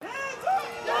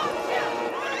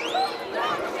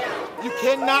You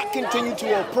cannot continue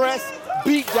to oppress,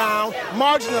 beat down,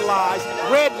 marginalize,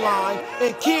 redline,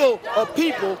 and kill a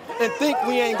people and think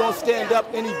we ain't gonna stand up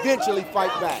and eventually fight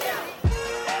back.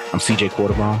 I'm CJ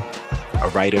Cordovan, a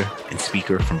writer and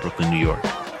speaker from Brooklyn, New York.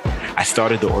 I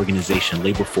started the organization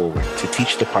Labor Forward to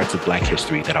teach the parts of Black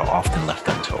history that are often left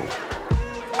untold.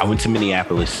 I went to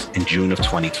Minneapolis in June of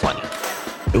 2020.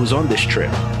 It was on this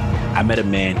trip I met a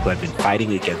man who had been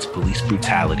fighting against police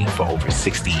brutality for over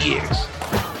 60 years.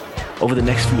 Over the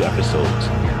next few episodes,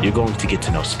 you're going to get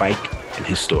to know Spike and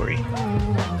his story.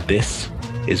 This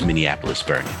is Minneapolis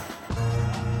Burning.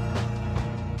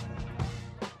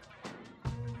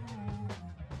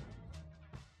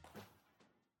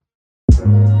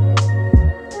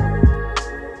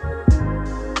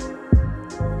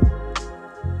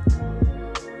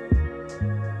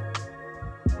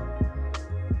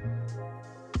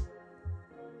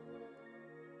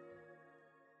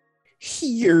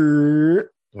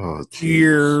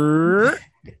 Here.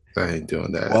 I ain't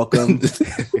doing that.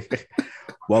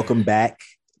 Welcome back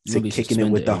to Kicking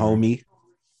It with the Homie.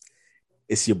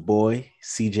 It's your boy,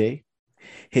 CJ,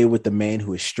 here with the man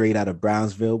who is straight out of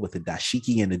Brownsville with a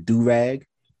dashiki and a do-rag,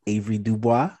 Avery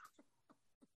Dubois.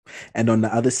 And on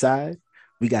the other side,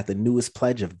 we got the newest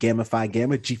pledge of Gamma Phi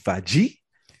Gamma, G5G,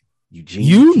 Eugene.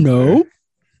 You know.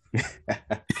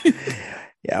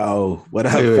 Yo, what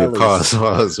up, fellas?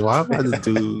 Pause. Why am I the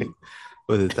dude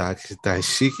with a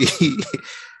dashiki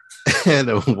and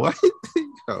a what?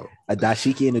 Yo. A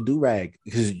dashiki and a do-rag,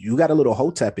 because you got a little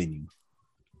hotep in you.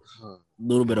 A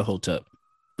little bit of hotep,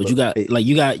 but you got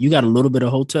a little bit of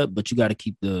hotep, but you got to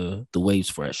keep the waves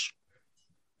fresh.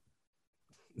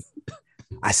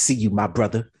 I see you, my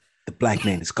brother. The black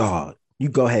man is God. You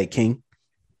go ahead, King.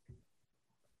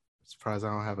 Surprised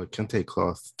I don't have a kente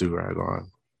cloth do-rag on.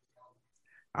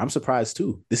 I'm surprised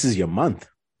too. This is your month.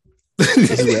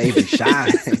 This is where Avery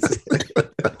shines.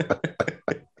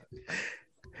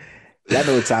 Y'all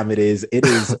know what time it is. It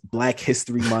is Black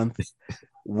History Month.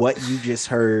 What you just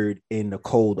heard in the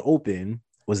cold open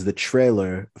was the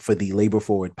trailer for the Labor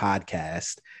Forward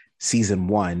podcast, season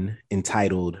 1,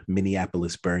 entitled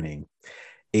Minneapolis Burning.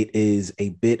 It is a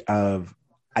bit of,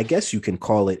 I guess you can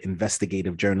call it,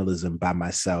 investigative journalism by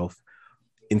myself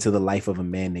into the life of a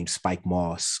man named Spike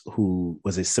Moss, who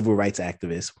was a civil rights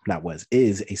activist,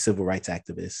 is a civil rights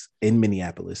activist in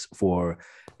Minneapolis for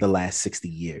the last 60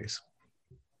 years.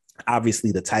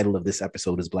 Obviously, the title of this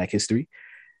episode is Black History,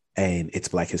 and it's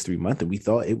Black History Month, and we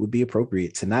thought it would be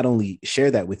appropriate to not only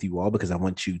share that with you all, because I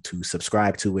want you to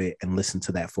subscribe to it and listen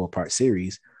to that 4-part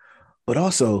series, but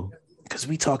also because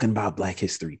we're talking about Black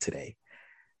history today.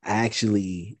 I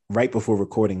actually, right before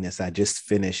recording this, I just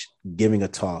finished giving a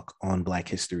talk on Black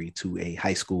history to a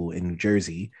high school in New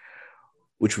Jersey,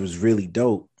 which was really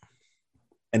dope.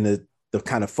 And the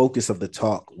kind of focus of the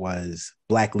talk was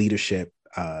Black leadership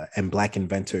and Black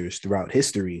inventors throughout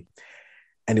history.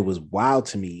 And it was wild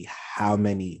to me how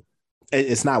many,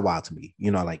 it's not wild to me,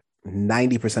 like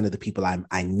 90% of the people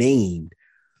I named,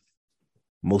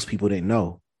 most people didn't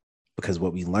know, because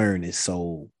what we learn is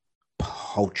so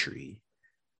paltry.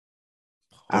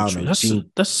 I don't know. That's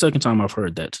the second time I've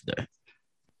heard that today.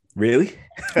 Really?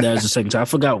 That's the second time. I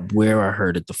forgot where I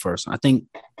heard it the first time. I think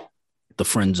the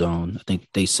Friend Zone. I think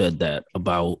they said that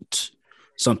about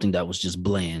something that was just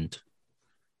bland.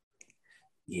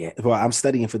 Yeah. Well, I'm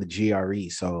studying for the GRE,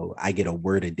 so I get a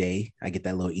word a day. I get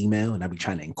that little email, and I be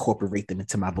trying to incorporate them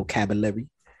into my vocabulary.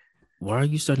 Why are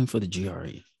you studying for the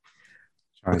GRE?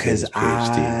 Because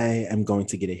I am going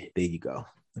to get it. There you go.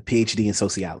 A PhD in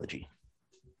sociology.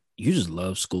 You just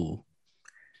love school.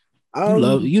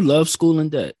 You love school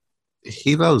and debt.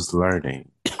 He loves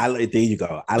learning. There you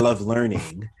go. I love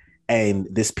learning, and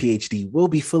this PhD will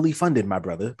be fully funded, my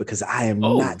brother, because I am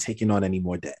not taking on any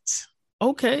more debts.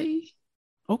 Okay,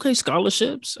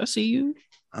 scholarships. I see you.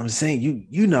 I'm saying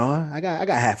you know I got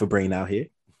half a brain out here.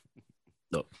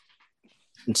 No,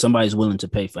 and somebody's willing to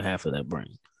pay for half of that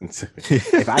brain.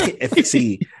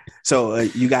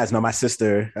 You guys know my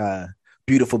sister.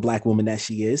 Beautiful Black woman that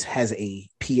she is, has a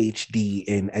PhD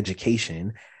in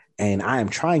education, and I am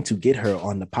trying to get her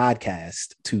on the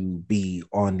podcast to be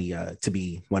on to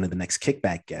be one of the next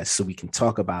kickback guests, so we can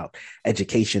talk about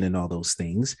education and all those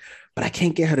things. But I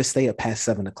can't get her to stay up past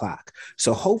 7:00.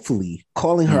 So hopefully,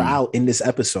 calling her out in this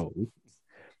episode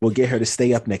will get her to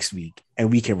stay up next week,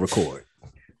 and we can record.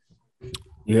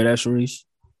 You hear that, Sharice?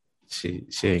 She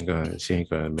ain't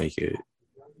gonna make it.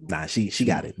 Nah, she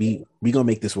got it. We gonna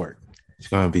make this work. She's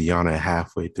gonna be yawning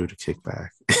halfway through the kickback.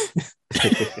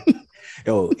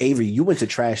 Yo, Avery, you went to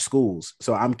trash schools,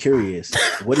 so I'm curious.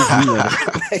 What did you learn?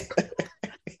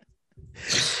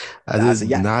 I did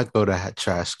not go to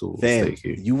trash schools. Fam, Thank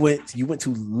you. You went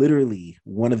to literally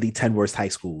one of the 10 worst high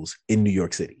schools in New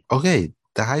York City. Okay,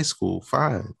 the high school,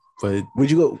 fine. But where'd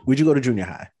you go to junior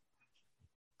high?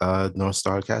 North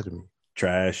Star Academy.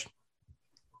 Trash.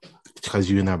 Because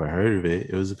you never heard of it.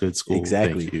 It was a good school.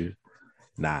 Exactly. Thank you.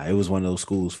 Nah, it was one of those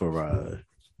schools for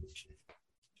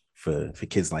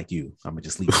kids like you. I'm gonna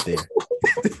just leave it there.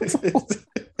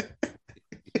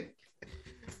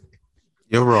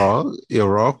 You're wrong. You're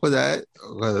wrong for that.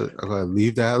 I'm gonna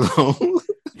leave that alone.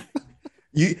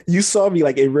 You saw me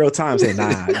like in real time saying,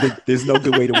 nah, there's no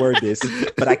good way to word this,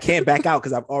 but I can't back out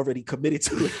because I'm already committed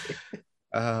to it.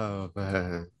 Oh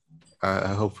man.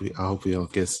 I hope we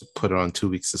don't get put on 2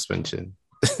 week suspension.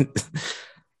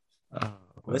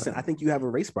 Listen, I think you have a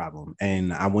race problem,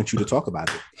 and I want you to talk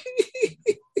about it.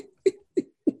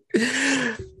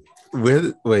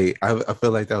 Wait, I feel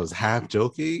like that was half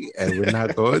joking, and we're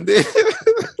not going there.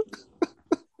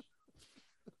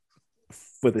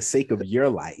 For the sake of your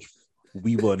life,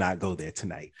 we will not go there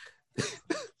tonight.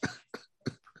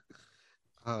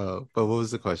 But what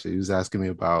was the question? He was asking me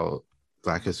about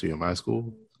Black history in my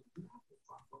school.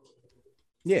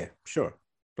 Yeah, sure.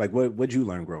 Like, what'd you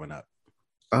learn growing up?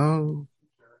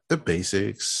 The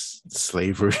basics: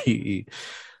 slavery,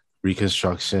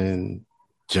 Reconstruction,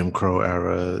 Jim Crow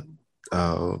era,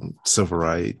 civil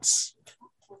rights,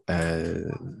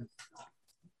 and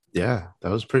yeah,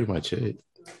 that was pretty much it.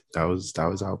 That was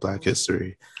our Black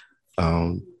history.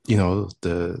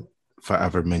 The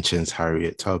forever mentions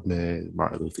Harriet Tubman,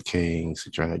 Martin Luther King,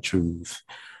 Sojourner Truth,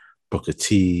 Booker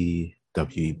T,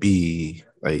 W.E.B.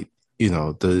 Like,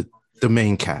 the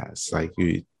main cast. Like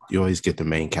you always get the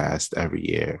main cast every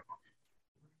year,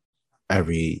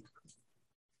 every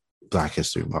Black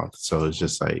History Month. So it's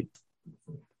just like,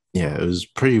 yeah, it was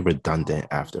pretty redundant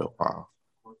after a while.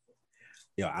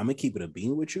 Yo, I'm gonna keep it a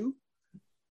bean with you.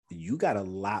 You got a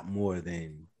lot more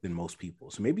than most people.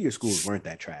 So maybe your schools weren't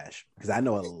that trash, because I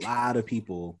know a lot of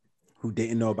people who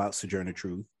didn't know about Sojourner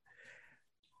Truth.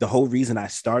 The whole reason I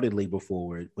started Labor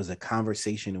Forward was a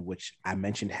conversation in which I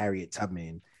mentioned Harriet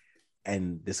Tubman,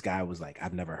 and this guy was like,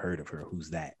 I've never heard of her.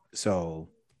 Who's that? So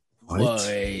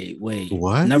wait,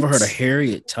 what? Never heard of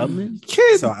Harriet Tubman?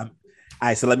 So I'm all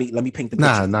right. So let me paint the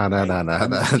Nah.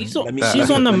 picture.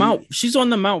 She's on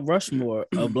the Mount Rushmore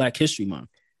of Black History Month.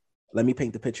 Let me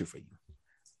paint the picture for you.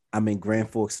 I'm in Grand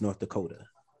Forks, North Dakota,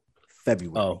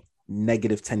 February,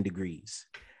 -10 degrees.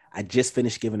 I just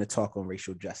finished giving a talk on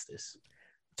racial justice,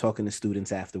 talking to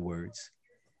students afterwards.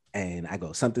 And I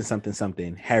go, something, something,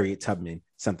 something, Harriet Tubman,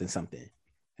 something, something.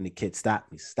 And the kid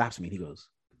stops me. And he goes,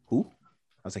 who?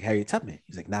 I was like, Harriet Tubman.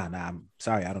 He's like, nah, I'm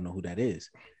sorry. I don't know who that is.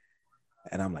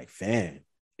 And I'm like, fam,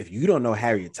 if you don't know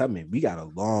Harriet Tubman, we got a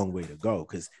long way to go,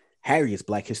 because Harriet's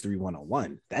Black History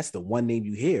 101. That's the one name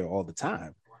you hear all the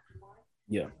time.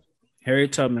 Yeah.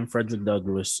 Harriet Tubman, Frederick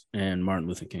Douglass, and Martin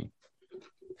Luther King.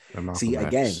 See,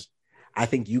 again, I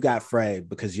think you got Fred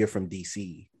because you're from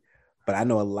DC, but I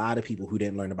know a lot of people who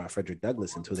didn't learn about Frederick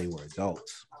Douglass until they were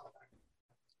adults.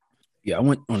 Yeah, I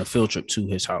went on a field trip to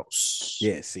his house.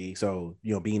 Yeah, see, so,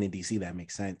 being in DC, that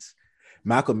makes sense.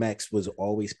 Malcolm X was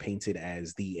always painted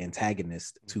as the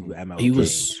antagonist to MLK. He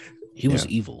was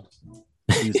evil.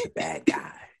 He was the bad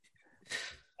guy.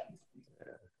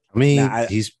 I mean,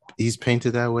 he's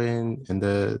painted that way in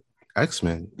the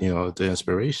X-Men, the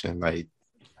inspiration. Like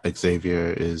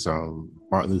Xavier is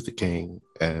Martin Luther King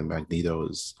and Magneto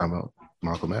is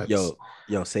Malcolm X.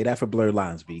 Yo, say that for Blurred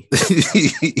Lines, B.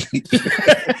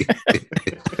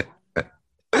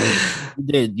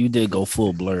 You did go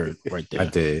full blurred right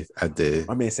there. I did.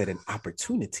 My man said an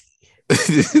opportunity.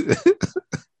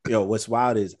 Yo, what's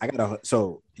wild is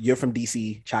so you're from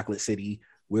DC, Chocolate City.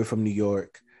 We're from New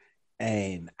York.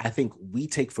 And I think we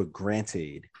take for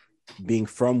granted, being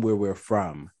from where we're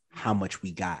from, how much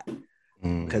we got.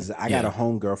 Because I got a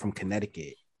homegirl from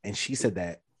Connecticut, and she said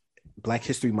that Black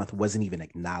History Month wasn't even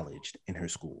acknowledged in her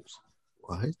schools.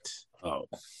 What? Oh.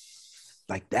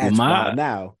 Like, that's wild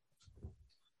now.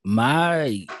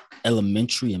 My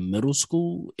elementary and middle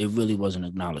school, it really wasn't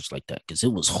acknowledged like that, because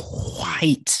it was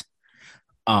white.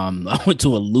 I went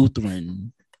to a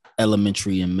Lutheran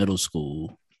elementary and middle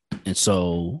school, and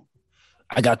so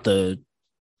I got the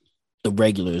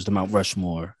regulars, the Mount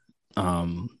Rushmore,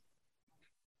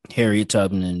 Harriet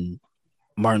Tubman,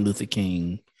 Martin Luther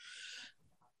King.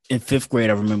 In 5th grade,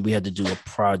 I remember we had to do a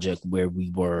project where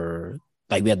we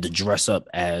had to dress up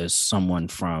as someone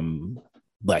from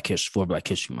Black History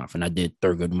Month, and I did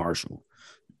Thurgood Marshall,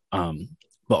 but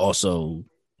also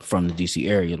from the DC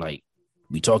area. Like,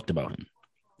 we talked about him.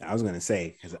 I was gonna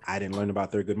say, because I didn't learn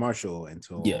about Thurgood Marshall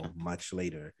until much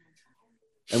later.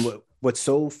 And what's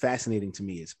so fascinating to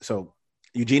me is, so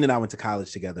Eugene and I went to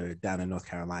college together down in North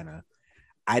Carolina.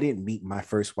 I didn't meet my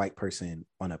first white person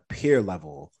on a peer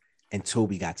level until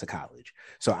we got to college.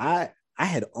 So I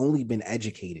had only been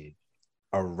educated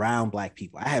around Black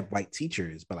people. I had white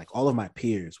teachers, but like all of my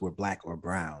peers were Black or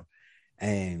brown.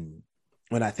 And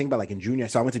when I think about like in junior,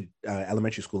 so I went to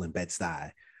elementary school in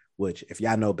Bed-Stuy, which if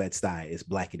y'all know Bed-Stuy is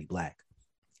blackity black.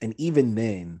 And even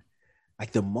then,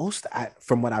 like the most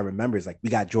from what I remember is like we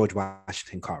got George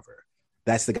Washington Carver.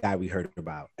 That's the guy we heard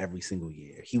about every single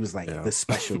year. He was like the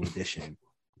special edition.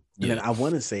 And then I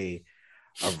want to say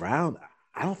around,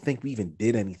 I don't think we even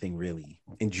did anything really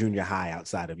in junior high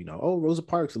outside of, Rosa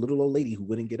Parks, a little old lady who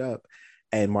wouldn't get up,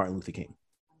 and Martin Luther King.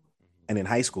 And in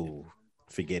high school,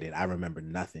 forget it. I remember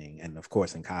nothing. And of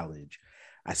course, in college,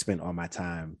 I spent all my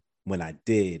time when I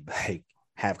did like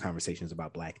have conversations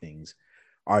about Black things,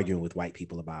 arguing with white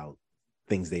people about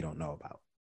things they don't know about.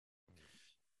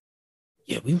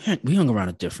 Yeah, we hung around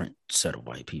a different set of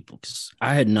white people because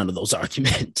I had none of those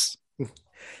arguments.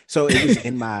 So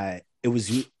it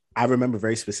was I remember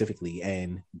very specifically,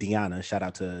 and Deanna, shout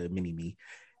out to Mini Me.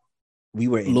 We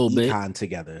were in econ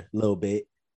together, a little bit,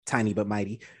 tiny but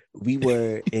mighty. We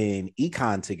were in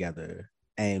econ together,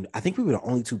 and I think we were the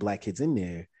only two Black kids in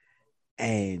there.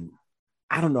 And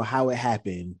I don't know how it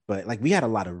happened, but like we had a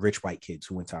lot of rich white kids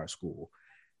who went to our school.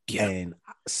 Yeah. And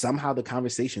somehow the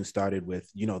conversation started with,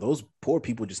 those poor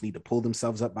people just need to pull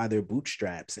themselves up by their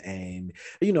bootstraps. And,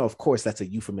 of course, that's a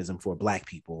euphemism for Black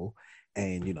people.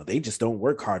 And, they just don't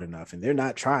work hard enough and they're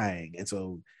not trying. And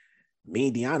so me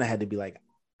and Deanna had to be like,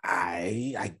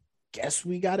 I guess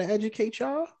we got to educate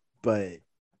y'all. But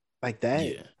like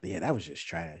that, yeah, that was just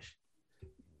trash.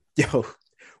 Yo,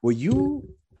 were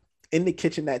you in the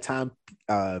kitchen that time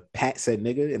Pat said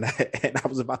nigga and I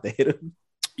was about to hit him?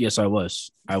 Yes, I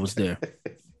was. I was there.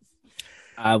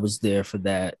 I was there for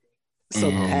that.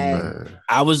 So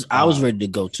I was ready to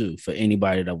go too for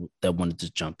anybody that wanted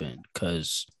to jump in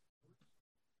because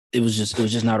it was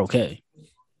just not okay.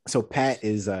 So Pat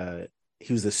is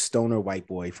he was a stoner white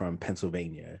boy from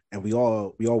Pennsylvania, and we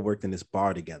all worked in this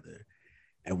bar together.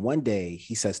 And one day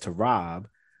he says to Rob,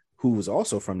 who was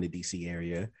also from the DC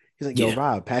area, he's like, "Yo,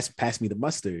 Rob, pass me the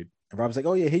mustard." And Rob's like,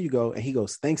 "Oh yeah, here you go." And he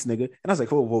goes, "Thanks, nigga." And I was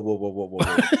like, whoa.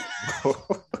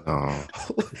 Oh.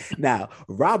 Now,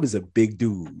 Rob is a big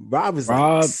dude. Rob is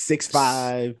like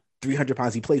 6'5", 300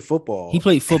 pounds. He played football.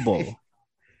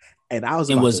 And I was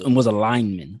was a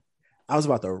lineman. I was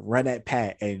about to run at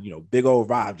Pat, and big old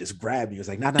Rob just grabbed me. He was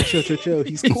like, "Nah, chill.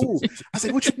 He's cool." I was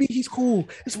like, "What you mean he's cool?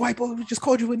 This white boy just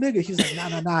called you a nigga." He's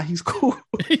like, "Nah, he's cool."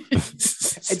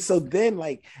 And so then,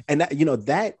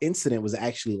 that incident was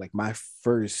actually like my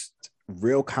first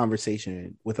real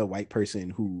conversation with a white person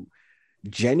who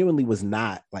genuinely was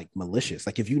not like malicious.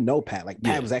 Like if Pat,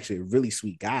 Pat was actually a really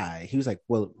sweet guy. He was like,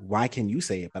 "Well, why can you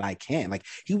say it, but I can't?" Like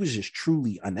he was just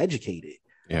truly uneducated.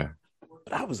 Yeah.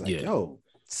 But I was like, yo,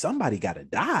 somebody gotta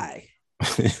die.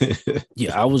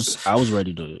 Yeah, I was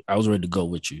ready to go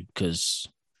with you because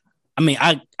I mean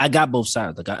I got both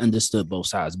sides. Like I understood both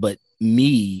sides, but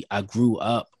I grew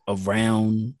up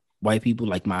around white people.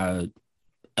 Like my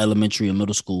elementary and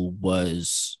middle school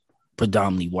was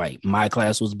predominantly white. My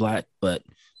class was Black, but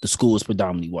the school was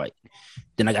predominantly white.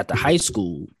 Then I got to high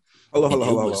school. Hold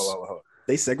on.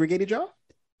 They segregated y'all?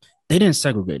 They didn't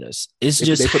segregate us. It's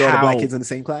just they put all the Black kids in the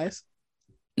same class?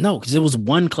 No, because it was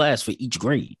one class for each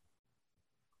grade.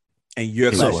 And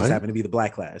your class just happened to be the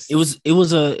Black class. It was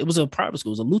a private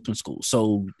school. It was a Lutheran school.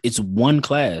 So it's one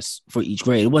class for each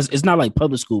grade. It's not like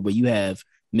public school, but you have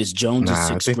Miss Jones in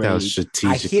 6th grade. That was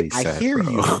strategically I hear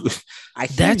you. But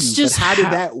how did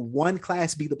that one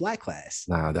class be the Black class?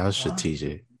 Nah, that was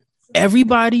strategic.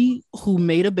 Everybody who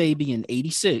made a baby in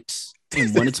 86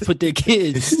 and wanted to put their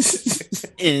kids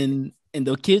in, and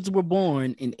the kids were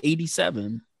born in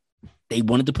 87, they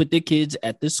wanted to put their kids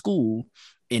at this school.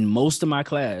 In most of my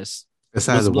class, it's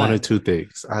either one or two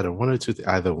things. Either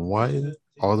one,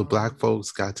 all the Black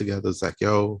folks got together. It's like,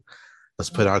 yo, let's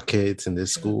put our kids in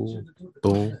this school.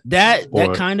 Boom. That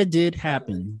kind of did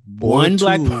happen.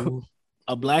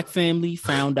 A Black family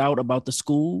found out about the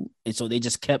school, and so they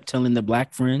just kept telling their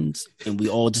Black friends, and we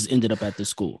all just ended up at the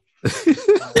school. But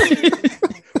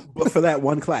for that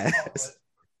one class,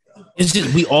 it's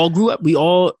just we all grew up. We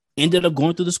all ended up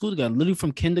going through the school together, literally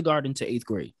from kindergarten to 8th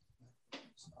grade.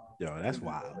 Yo, that's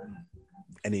wild.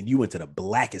 And then you went to the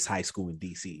blackest high school in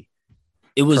DC.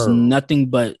 It was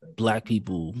nothing but Black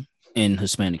people and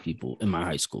Hispanic people in my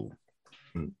high school.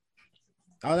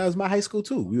 Oh, that was my high school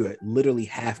too. We were literally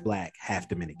half Black, half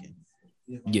Dominican.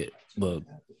 Yeah, well,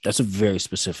 that's a very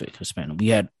specific Hispanic. We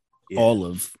had all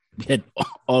of the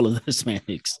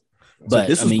Hispanics. But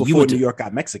this was before New York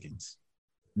got Mexicans.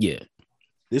 Yeah.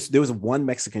 There was one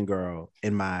Mexican girl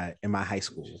in my high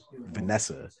school,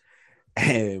 Vanessa.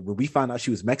 And when we found out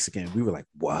she was Mexican, we were like,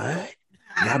 what?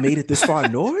 Y'all made it this far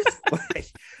north?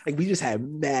 like we just had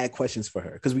mad questions for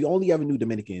her because we only ever knew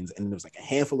Dominicans, and there was like a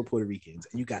handful of Puerto Ricans,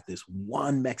 and you got this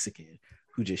one Mexican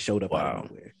who just showed up out of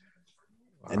nowhere.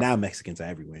 Wow. And now Mexicans are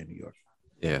everywhere in New York.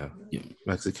 Yeah.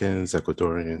 Mexicans,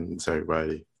 Ecuadorians,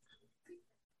 everybody.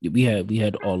 We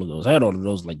had all of those. I had all of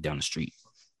those like down the street.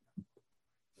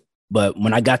 But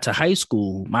when I got to high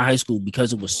school, my high school,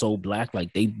 because it was so black,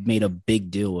 like they made a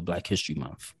big deal with Black History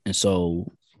Month. And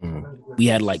so we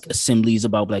had like assemblies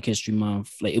about Black History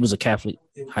Month. Like it was a Catholic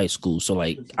high school. So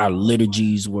like our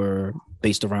liturgies were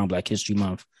based around Black History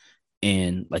Month.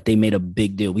 And like they made a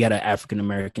big deal. We had an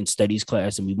African-American studies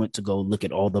class, and we went to go look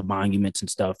at all the monuments and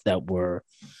stuff that were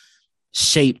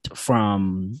shaped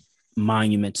from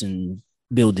monuments and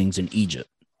buildings in Egypt.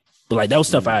 But like that was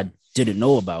stuff I didn't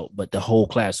know about, but the whole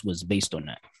class was based on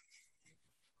that.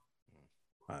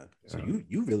 So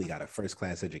you really got a first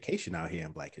class education out here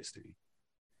in Black history.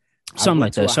 Something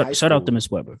like that. Shout out to Miss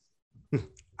Weber.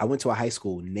 I went to a high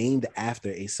school named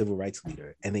after a civil rights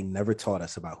leader, and they never taught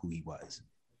us about who he was.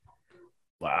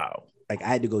 Wow. Like I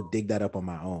had to go dig that up on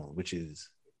my own, which is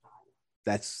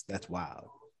that's wild.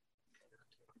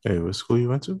 Hey, what school you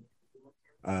went to?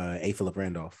 A. Philip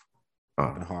Randolph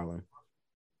in Harlem.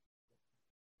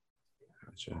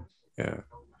 Gotcha. Yeah.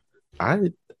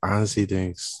 I honestly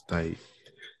think like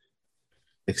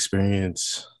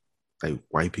experience like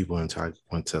white people until I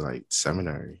went to like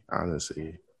seminary,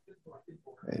 honestly.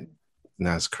 And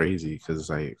that's crazy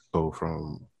because like go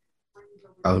from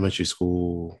elementary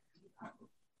school,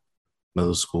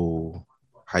 middle school,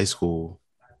 high school,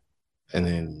 and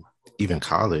then even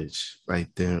college,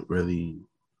 like didn't really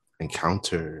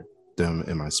encounter them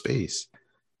in my space.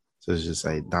 So it's just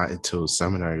like not until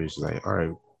seminary, it's just like, all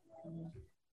right,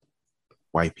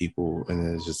 white people. And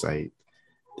then it's just like,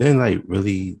 didn't like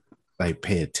really like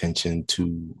pay attention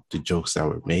to the jokes that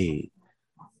were made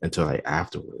until like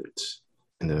afterwards.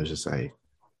 And then it was just like,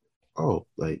 oh,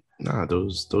 like, nah,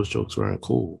 those jokes weren't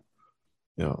cool,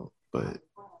 you know, but.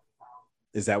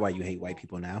 Is that why you hate white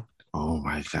people now? Oh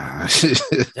my gosh.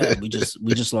 Yeah, we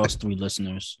just lost 3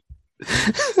 listeners.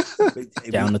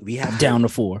 down to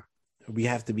 4. We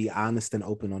have to be honest and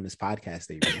open on this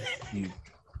podcast, Avery.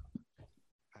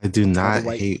 I do not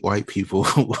hate white people.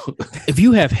 If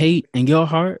you have hate in your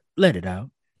heart, let it out.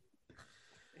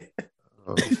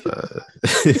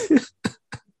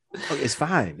 It's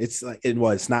fine. It's like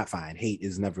it's not fine. Hate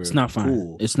is never. It's not fine.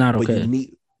 Cool. It's not okay.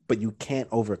 But you can't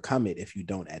overcome it if you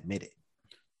don't admit it.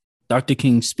 Dr.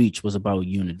 King's speech was about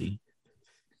unity.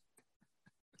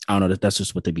 I don't know. That's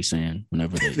just what they be saying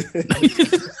whenever they.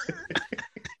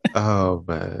 Oh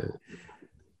man.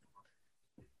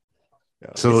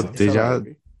 So did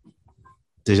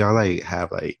y'all like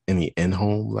have like any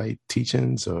in-home like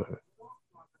teachings or?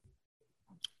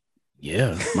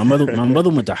 Yeah, my mother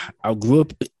went to. I grew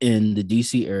up in the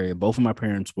DC area. Both of my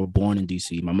parents were born in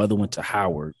DC. My mother went to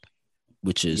Howard,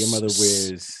 which is your mother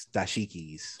wears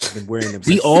dashikis. I've been wearing them.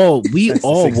 We all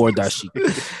wore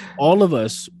dashiki. All of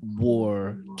us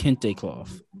wore kente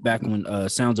cloth back when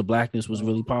Sounds of Blackness was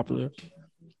really popular.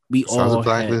 Sounds of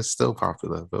Blackness still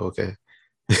popular, but okay.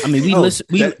 I mean,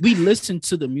 we listened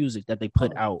to the music that they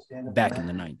put out back in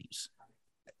the 90s.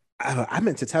 I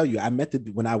meant to tell you,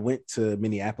 when I went to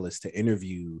Minneapolis to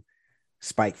interview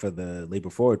Spike for the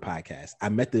Labor Forward podcast, I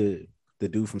met the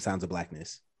dude from Sounds of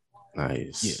Blackness.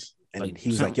 Nice. Yeah. And he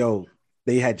was like, yo,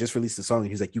 they had just released a song. And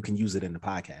he's like, you can use it in the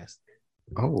podcast.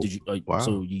 Oh, did you? Wow.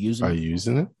 So you using? Are you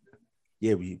using it?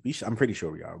 Yeah, I'm pretty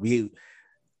sure we are. The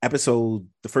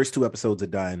first 2 episodes are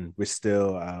done. We're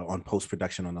still on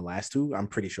post-production on the last 2. I'm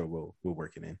pretty sure we're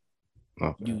working in.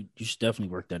 Okay. You should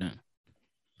definitely work that in.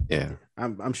 Yeah,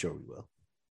 I'm sure we will.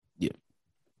 Yeah.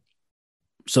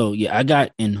 So yeah, I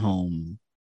got in-home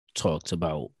talks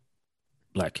about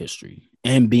Black history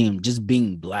and being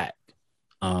Black.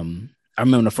 I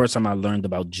remember the first time I learned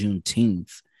about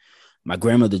Juneteenth, my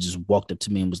grandmother just walked up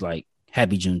to me and was like,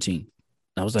 "Happy Juneteenth."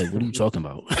 I was like, "What are you talking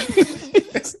about?"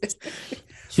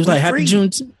 She was like, "Happy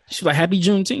Juneteenth." She was like, "Happy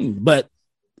Juneteenth." But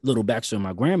little backstory,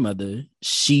 my grandmother,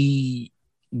 she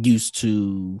used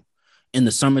to, in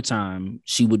the summertime,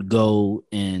 she would go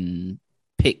and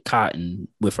pick cotton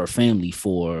with her family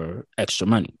for extra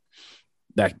money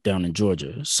back down in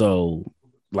Georgia. So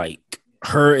like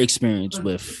her experience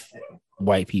with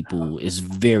white people is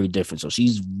very different. So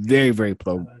she's very, very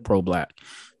pro-Black.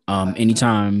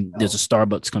 Anytime there's a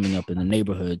Starbucks coming up in the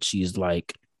neighborhood, she's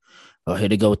like, Oh, here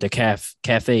they go with the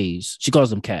cafes. She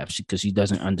calls them calves because she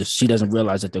doesn't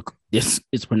realize that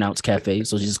it's pronounced cafe,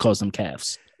 so she just calls them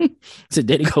calves. So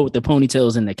there they go with the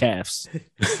ponytails and the calves.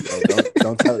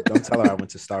 Don't tell her I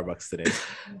went to Starbucks today.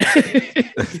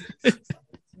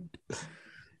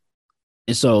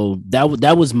 And so that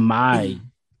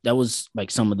was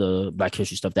like some of the Black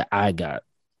history stuff that I got,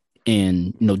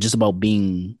 and just about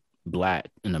being Black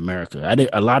in America.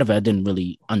 A lot of it I didn't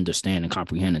really understand and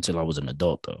comprehend until I was an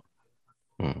adult, though.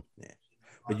 Yeah.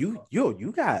 But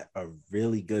you got a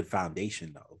really good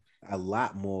foundation, though. A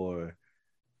lot more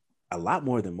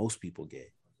than most people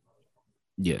get.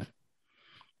 Yeah.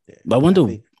 But I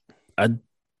wonder.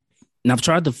 I've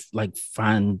tried to like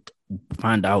find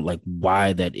out like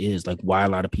why that is, like why a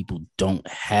lot of people don't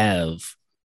have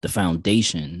the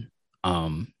foundation.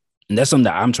 And that's something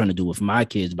that I'm trying to do with my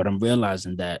kids, but I'm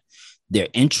realizing that their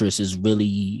interest is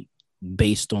really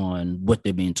based on what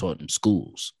they're being taught in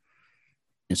schools.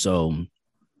 And so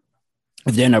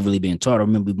if they're not really being taught, I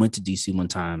remember we went to DC one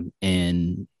time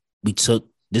and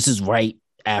this is right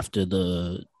after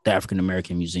the African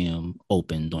American Museum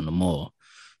opened on the mall.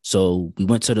 So we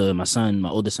went to my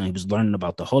oldest son, he was learning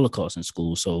about the Holocaust in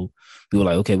school. So we were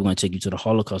like, okay, we're going to take you to the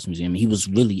Holocaust Museum. And he was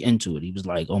really into it. He was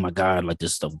like, oh my God, like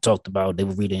this stuff we talked about. They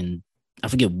were reading, I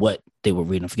forget what they were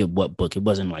reading. I forget what book. It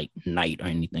wasn't like Night or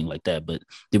anything like that, but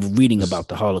they were reading about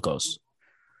the Holocaust.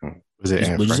 Was it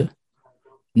Anne Frank?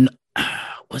 No,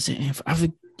 was it Anne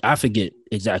Frank? I forget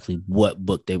exactly what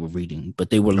book they were reading,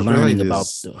 but they were learning about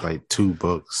like two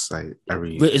books. Like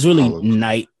it's really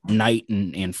Night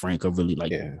and Anne Frank are really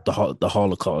like the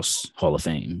Holocaust Hall of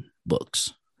Fame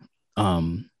books.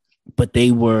 But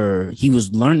he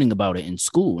was learning about it in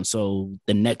school, and so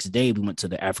the next day we went to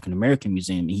the African American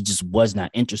Museum. And he just was not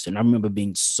interested. And I remember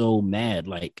being so mad,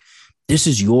 like, this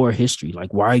is your history.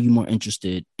 Like, why are you more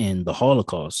interested in the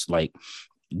Holocaust? Like,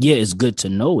 yeah, it's good to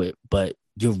know it, but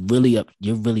you're really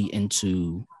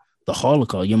into the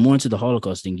Holocaust. You're more into the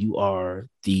Holocaust than you are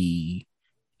the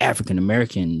African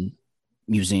American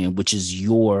Museum, which is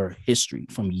your history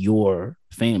from your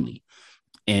family.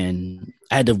 And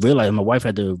I had to realize, my wife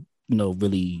had to,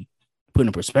 really put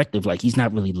in perspective, like, he's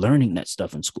not really learning that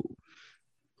stuff in school.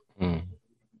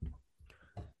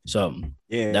 So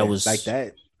yeah, that was like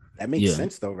that. That makes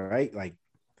sense though, right? Like,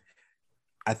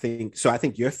 I think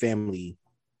your family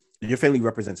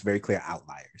represents very clear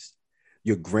outliers.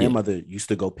 Your grandmother used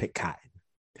to go pick cotton.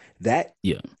 That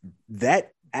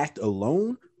act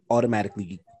alone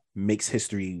automatically makes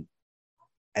history,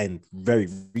 and very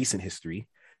recent history,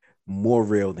 more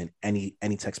real than any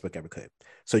textbook ever could.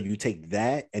 So you take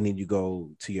that and then you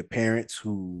go to your parents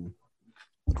who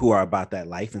are about that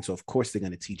life. And so of course they're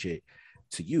going to teach it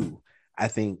to you. I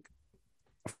think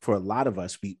for a lot of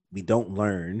us, we don't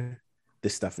learn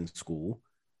this stuff in school.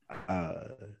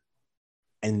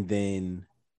 And then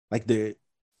like it's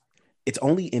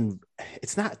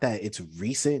not that it's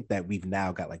recent that we've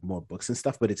now got like more books and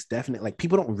stuff, but it's definitely like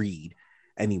people don't read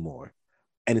anymore.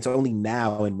 And it's only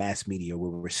now in mass media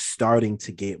where we're starting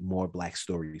to get more Black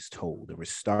stories told, and we're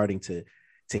starting to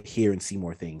hear and see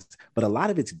more things. But a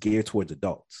lot of it's geared towards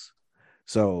adults.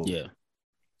 So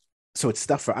it's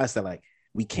stuff for us that like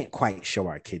we can't quite show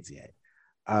our kids yet.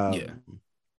 I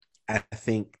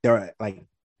think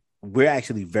we're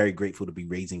actually very grateful to be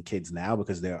raising kids now,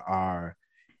 because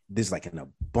there's like an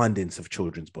abundance of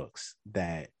children's books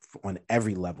that on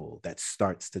every level that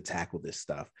starts to tackle this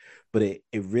stuff. But it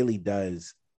really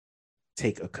does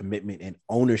take a commitment and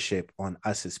ownership on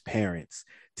us as parents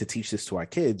to teach this to our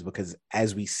kids, because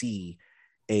as we see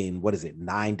in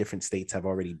 9 different states have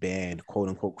already banned quote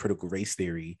unquote critical race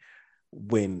theory,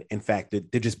 when in fact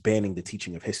they're just banning the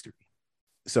teaching of history.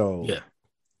 So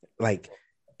like,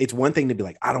 it's one thing to be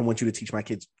like, I don't want you to teach my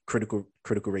kids critical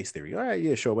race theory. All right,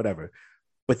 yeah, sure, whatever.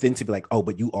 But then to be like, oh,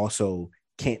 but you also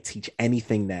can't teach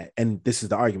anything that, and this is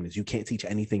the argument, is you can't teach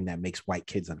anything that makes white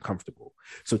kids uncomfortable.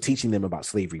 So teaching them about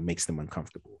slavery makes them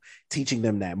uncomfortable. Teaching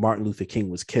them that Martin Luther King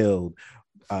was killed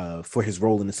for his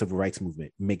role in the civil rights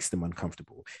movement makes them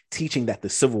uncomfortable. Teaching that the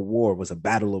Civil War was a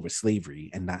battle over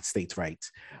slavery and not states'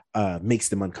 rights makes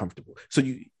them uncomfortable. So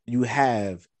you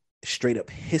have straight up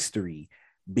history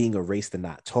being erased and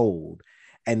not told.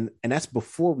 And that's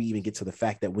before we even get to the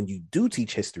fact that when you do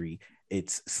teach history,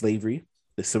 it's slavery,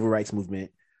 the civil rights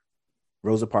movement,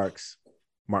 Rosa Parks,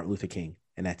 Martin Luther King,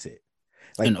 and that's it.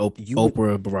 Like, and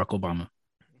Oprah, Barack Obama.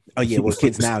 Oh yeah, well,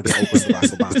 kids now get Oprah,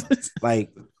 Barack Obama.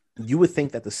 Like, you would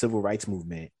think that the civil rights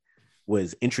movement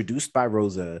was introduced by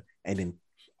Rosa, and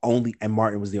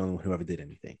Martin was the only one who ever did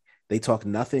anything. They talk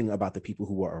nothing about the people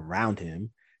who were around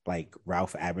him, like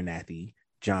Ralph Abernathy,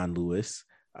 John Lewis,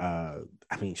 I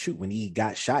mean, shoot, when he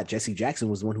got shot, Jesse Jackson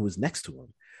was the one who was next to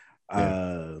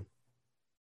him.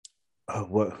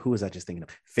 Who was I just thinking of?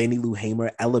 Fannie Lou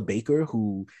Hamer, Ella Baker,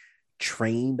 who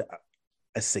trained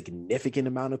a significant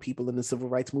amount of people in the civil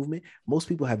rights movement. Most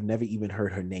people have never even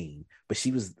heard her name, but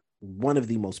she was one of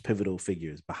the most pivotal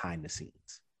figures behind the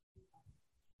scenes.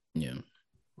 Yeah.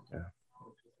 Yeah.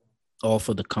 All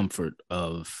for the comfort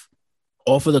of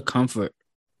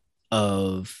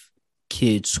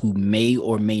kids who may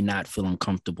or may not feel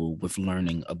uncomfortable with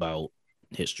learning about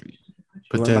history.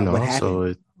 But then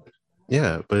also,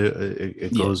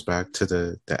 it goes back to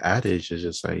the adage. It's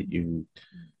just like I'm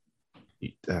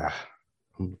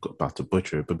about to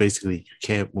butcher it, but basically you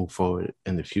can't move forward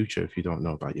in the future if you don't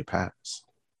know about your past.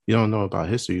 You don't know about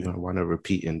history, you're going to want to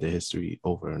repeat in the history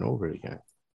over and over again.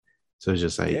 So it's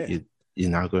just like you're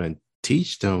not going to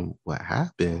teach them what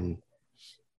happened,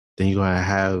 then you're going to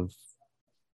have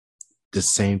the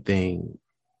same thing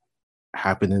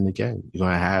happening again. You're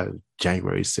going to have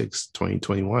January 6,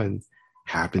 2021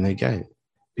 happen again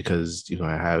because you're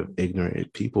going to have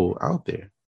ignorant people out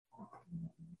there.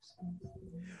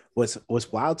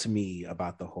 What's wild to me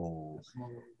about the whole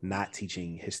not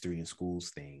teaching history in schools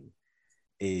thing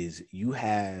is you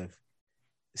have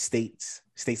states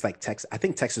like Texas. I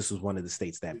think Texas was one of the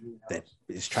states that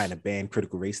is trying to ban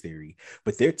critical race theory,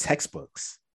 but their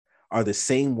textbooks are the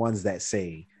same ones that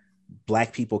say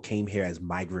Black people came here as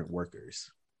migrant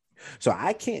workers. So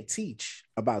I can't teach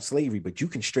about slavery, but you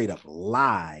can straight up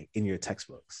lie in your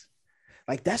textbooks.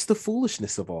 Like, that's the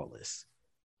foolishness of all this.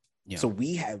 Yeah. So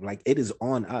we have, like, it is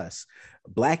on us,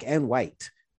 Black and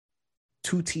white,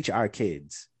 to teach our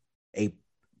kids a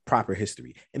proper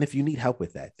history. And if you need help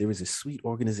with that, there is a sweet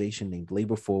organization named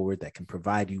Labor Forward that can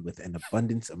provide you with an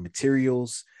abundance of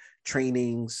materials,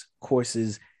 trainings,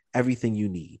 courses, everything you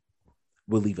need.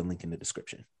 We'll leave a link in the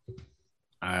description.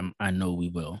 I know we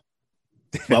will.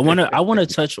 But I want to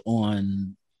touch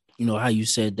on, how you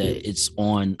said that it's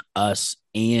on us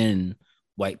and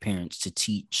white parents to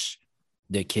teach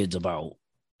their kids about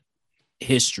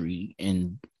history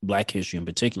and Black history in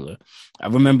particular. I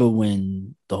remember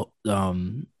when the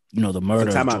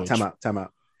murder. So time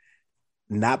out.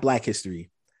 Not Black history,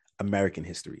 American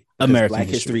history. American Black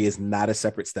history is not a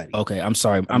separate study. Okay, I'm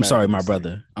sorry. I'm sorry, my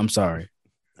brother. I'm sorry.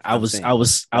 I was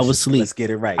asleep. Let's get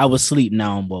it right. I was asleep.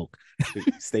 Now I'm woke.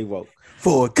 Stay woke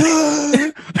for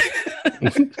good.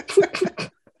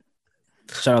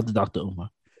 Shout out to Dr. Umar.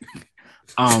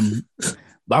 I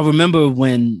remember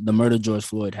when the murder of George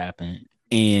Floyd happened,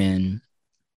 and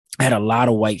I had a lot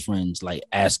of white friends like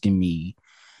asking me,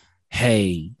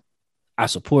 "Hey, I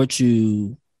support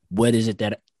you. What is it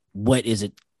that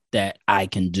I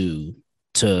can do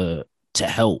to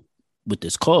help with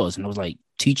this cause?" And I was like,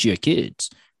 "Teach your kids."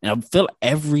 And I feel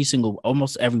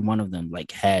almost every one of them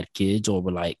like had kids or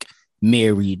were like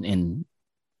married and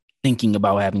thinking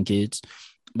about having kids.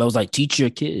 But I was like, teach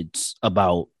your kids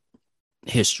about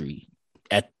history,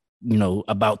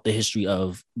 about the history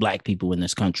of Black people in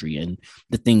this country and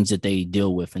the things that they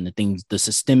deal with and the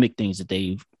systemic things that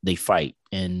they fight,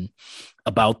 and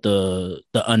about the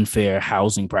unfair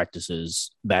housing practices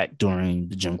back during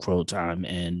the Jim Crow time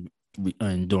and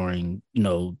during,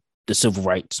 the civil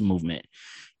rights movement.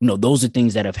 Those are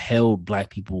things that have held Black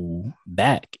people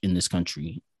back in this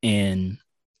country. And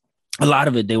a lot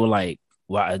of it, they were like,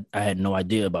 well, I had no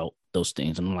idea about those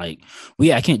things. And I'm like, well,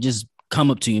 yeah, I can't just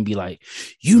come up to you and be like,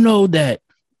 that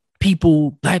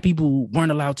Black people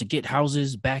weren't allowed to get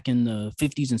houses back in the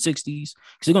 50s and 60s, because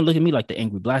they're going to look at me like the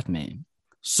angry Black man.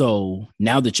 So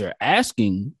now that you're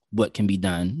asking what can be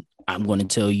done, I'm going to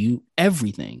tell you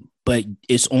everything. But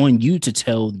it's on you to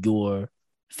tell your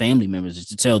family members,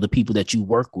 to tell the people that you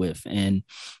work with, and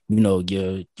your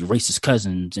racist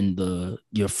cousins and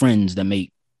your friends that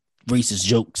make racist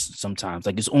jokes sometimes.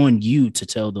 Like, it's on you to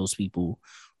tell those people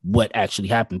what actually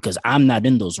happened, because I'm not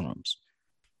in those rooms.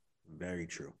 Very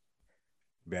true.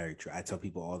 Very true. I tell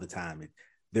people all the time,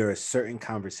 there are certain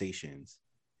conversations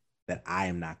that I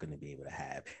am not going to be able to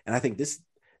have. And I think this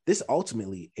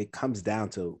ultimately, it comes down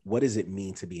to, what does it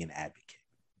mean to be an advocate,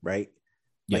 right?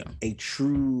 Like, a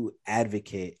true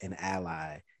advocate and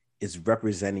ally is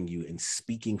representing you and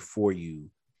speaking for you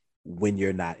when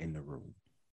you're not in the room.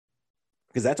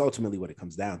 Because that's ultimately what it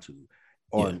comes down to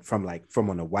from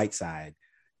on the white side.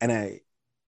 And I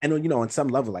know, on some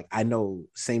level, like, I know,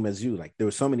 same as you, like, there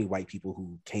were so many white people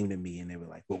who came to me and they were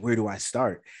like, well, where do I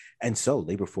start? And so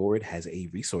Labor Forward has a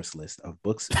resource list of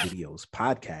books, videos,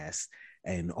 podcasts,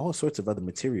 and all sorts of other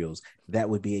materials that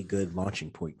would be a good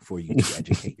launching point for you to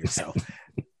educate yourself.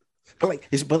 But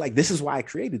this is why I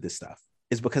created this stuff,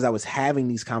 is because I was having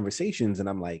these conversations and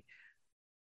I'm like,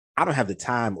 I don't have the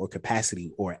time or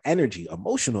capacity or energy,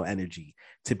 emotional energy,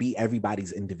 to be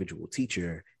everybody's individual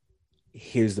teacher.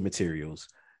 Here's the materials.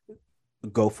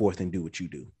 Go forth and do what you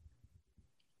do.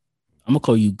 I'm gonna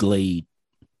call you Glade.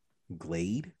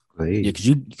 Glade? Glade. Yeah,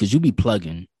 because you be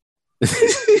plugging.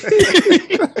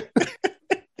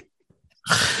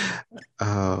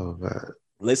 Oh man.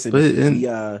 Listen,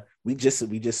 we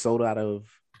just sold out of,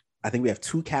 I think we have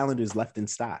 2 calendars left in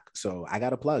stock. So I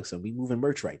got a plug. So we moving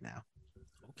merch right now.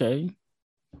 Okay.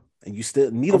 And you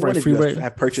still, neither one of you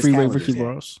have purchased calendars Ricky yet.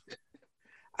 Ross.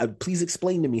 Please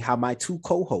explain to me how my 2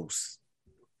 co-hosts,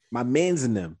 my mans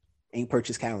in them, ain't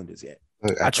purchased calendars yet.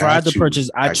 Look, I tried to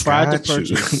purchase got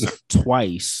you.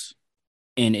 twice,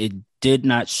 and it did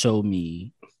not show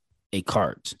me a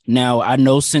cart. Now I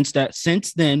know since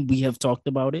then we have talked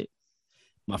about it.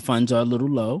 My funds are a little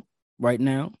low right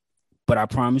now, but I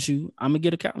promise you, I'm gonna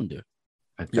get a calendar.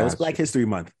 Yo, it's Black History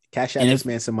Month. Cash App this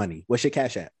man some money. What's your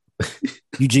Cash App?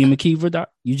 Eugene McKeever.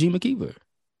 Eugene McKeever.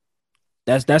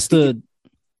 That's the.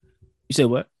 You say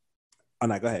what? Oh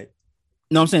no, go ahead.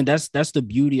 No, I'm saying that's the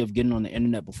beauty of getting on the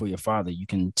internet before your father. You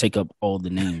can take up all the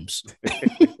names.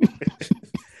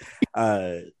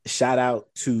 Shout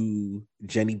out to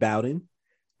Jenny Bowden,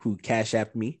 who Cash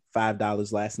Apped me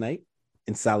 $5 last night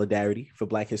in solidarity for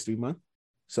Black History Month.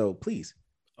 So please.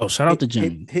 Oh, shout out to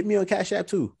Jenny. Hit me on Cash App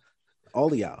too.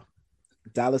 All of y'all.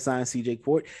 $ CJ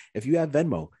Court. If you have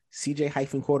Venmo,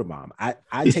 CJ-Quarterbomb.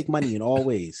 I take money in all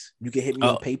ways. You can hit me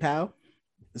on PayPal.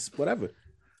 It's whatever.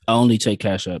 I only take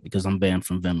Cash App because I'm banned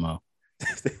from Venmo.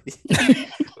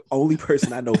 Only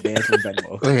person I know banned from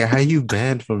Venmo. Wait, how you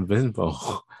banned from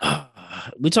Venmo?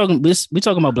 We talking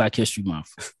about Black History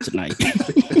Month tonight.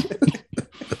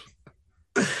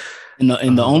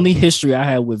 And the only history I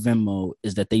had with Venmo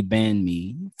is that they banned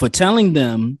me for telling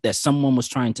them that someone was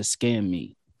trying to scam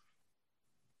me.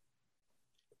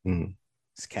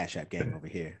 It's Cash App gang over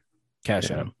here. Cash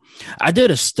App. I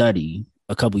did a study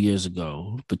a couple years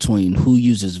ago between who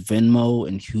uses Venmo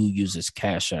and who uses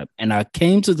Cash App, and I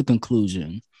came to the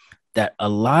conclusion that a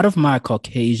lot of my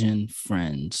Caucasian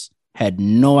friends had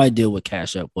no idea what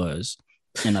Cash App was,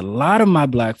 and a lot of my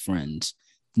Black friends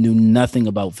knew nothing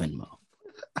about Venmo.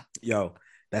 Yo,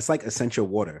 that's like Essentia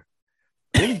water.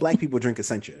 Only Black people drink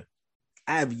Essentia.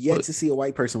 I have yet to see a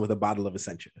white person with a bottle of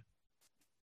Essentia.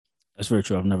 That's very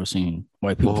true. I've never seen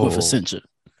white people with Essentia.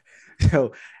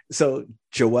 So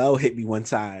Joelle hit me one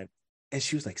time and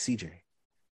she was like, CJ,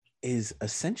 is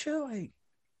Essentia like,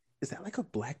 is that like a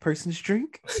Black person's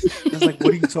drink? I was like,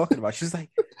 what are you talking about? She's like,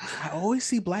 I always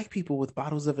see Black people with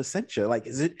bottles of Essentia. Like,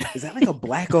 is that like a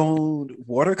Black owned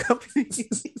water company?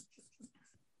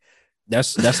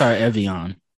 That's our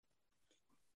Evian.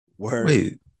 Word.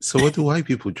 Wait, so what do white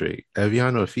people drink?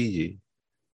 Evian or Fiji?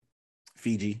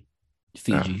 Fiji.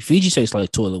 Fiji tastes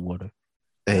like toilet water.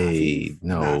 Hey,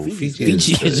 no,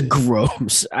 Fiji is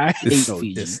gross. I hate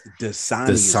Fiji.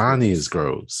 Dasani is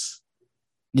gross.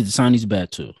 Yeah, Dasani's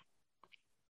bad too.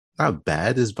 Not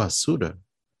bad, it's basura.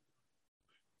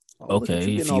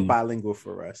 Okay, if you bilingual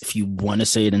for us. If you want to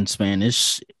say it in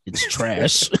Spanish, it's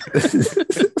trash.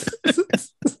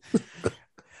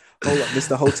 Hold up,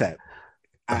 Mr. Hotep.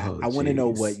 I want to know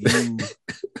what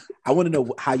I want to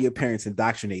know how your parents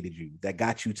indoctrinated you that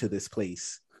got you to this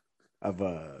place of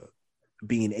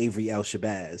being Avery El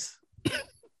Shabazz.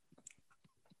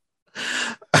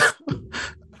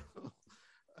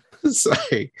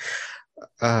 Sorry.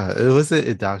 It wasn't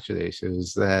indoctrination. It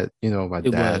was that, my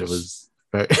dad was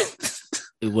very...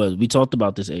 It was. We talked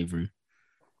about this, Avery.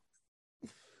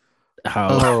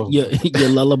 How your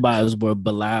lullabies were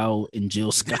Bilal and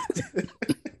Jill Scott.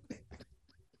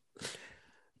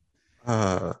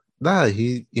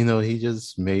 He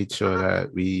just made sure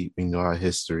that we know our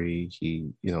history.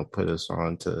 He, put us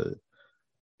on to,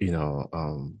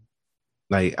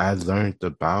 like I learned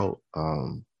about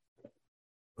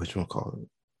what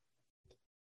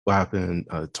happened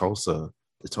in Tulsa,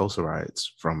 the Tulsa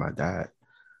riots from my dad.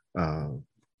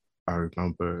 I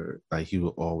remember like he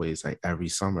would always like every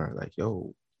summer, like,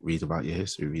 yo, read about your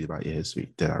history.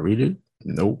 Did I read it?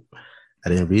 Nope. I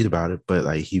didn't read about it, but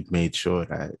like he made sure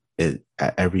that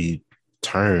at every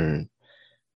turn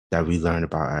that we learn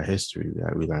about our history,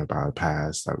 that we learn about our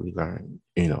past, that we learn,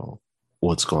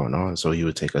 what's going on. So he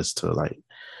would take us to like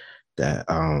that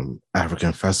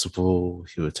African festival.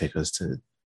 He would take us to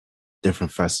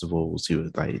different festivals. He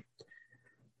would like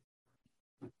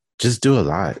just do a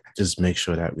lot. Just make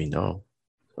sure that we know.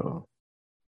 So.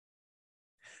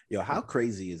 Yo, how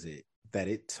crazy is it that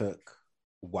it took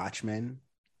Watchmen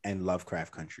and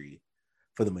Lovecraft Country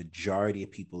for the majority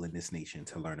of people in this nation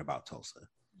to learn about Tulsa?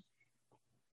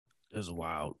 It's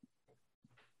wild.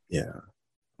 Yeah.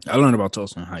 I learned about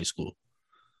Tulsa in high school.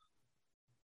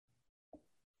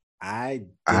 I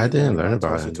didn't learn about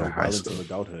Tulsa it in until high well school. into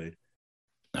adulthood.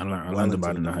 I learned Well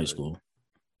about it into in high adulthood. school.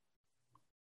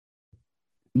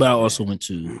 But I also went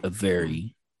to a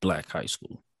very black high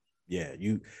school. Yeah,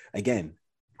 you again,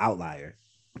 outlier.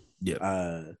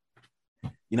 Yeah.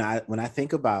 You know, when I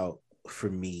think about, for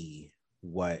me,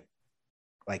 what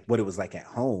it was like at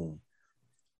home,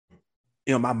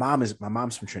 you know, my mom's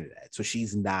from Trinidad, so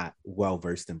she's not well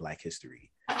versed in Black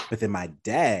history. But then my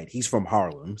dad, he's from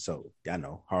Harlem, so I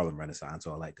know Harlem Renaissance,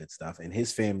 all that good stuff, and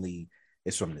his family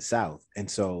is from the South, and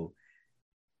so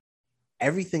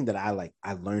everything that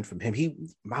I learned from him.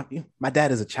 My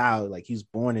dad as a child, like, he was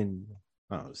born in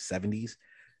 70s,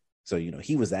 so you know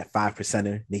he was that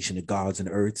 5%er, Nation of Gods and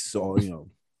Earths, so you know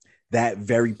that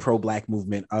very pro-Black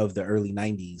movement of the early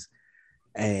 90s,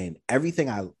 and everything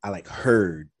I like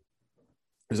heard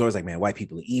was always like, man, white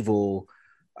people are evil.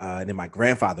 And then my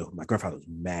grandfather was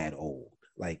mad old.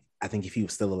 Like, I think if he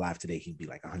was still alive today, he'd be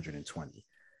like 120.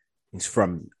 He's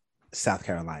from South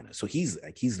Carolina, so he's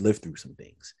lived through some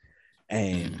things,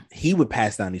 and he would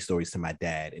pass down these stories to my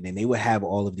dad, and then they would have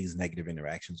all of these negative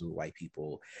interactions with white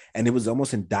people, and it was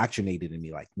almost indoctrinated in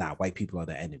me, like, nah, white people are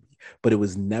the enemy. But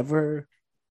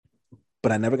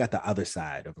I never got the other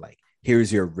side of, like,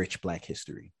 here's your rich Black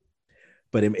history.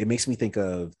 But it makes me think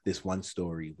of this one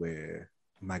story where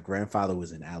my grandfather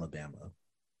was in Alabama,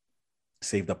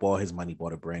 saved up all his money,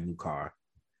 bought a brand new car,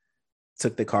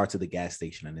 took the car to the gas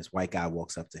station, and this white guy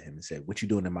walks up to him and said, "What you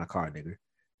doing in my car, nigga?"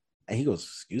 And he goes,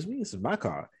 "Excuse me, this is my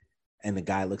car." And the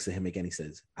guy looks at him again. He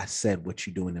says, "I said, what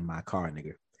you doing in my car,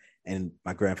 nigga?" And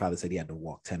my grandfather said he had to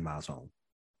walk 10 miles home.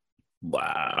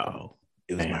 Wow.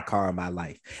 It was my car, my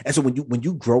life. And so when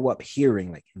you grow up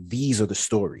hearing, like, these are the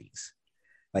stories,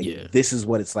 like, this is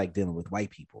what it's like dealing with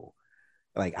white people.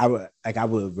 Like, I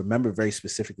would remember very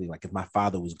specifically, like, if my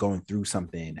father was going through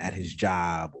something at his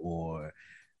job, or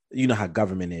you know how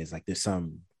government is, like, there's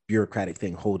some bureaucratic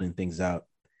thing holding things up,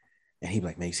 and he'd be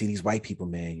like, "Man, you see these white people,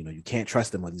 man, you know, you can't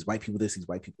trust them, or these white people this, these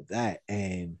white people that."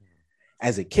 And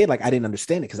as a kid, like, I didn't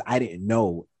understand it because I didn't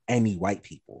know any white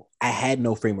people. I had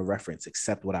no frame of reference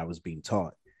except what I was being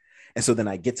taught. And so then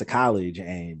I get to college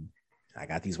and I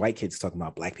got these white kids talking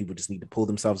about Black people just need to pull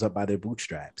themselves up by their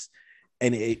bootstraps.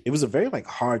 And it was a very, like,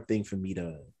 hard thing for me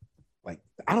to, like,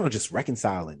 I don't know, just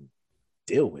reconcile and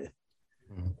deal with.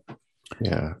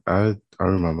 Yeah, I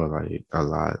remember, like, a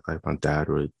lot, like, my dad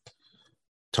would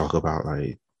talk about,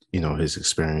 like, you know, his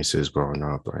experiences growing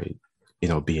up, like, you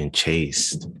know, being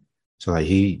chased. So, like,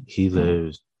 he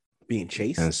lived being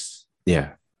chased.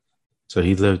 Yeah. So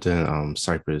he lived in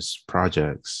Cypress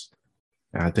Projects.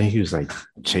 And I think he was, like,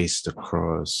 chased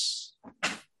across,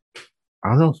 I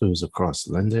don't know if it was across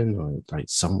London or, like,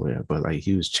 somewhere, but, like,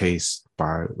 he was chased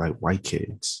by, like, white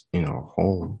kids, you know,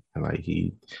 home. And, like,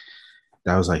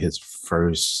 that was, like, his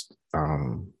first,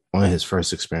 one of his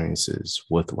first experiences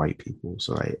with white people.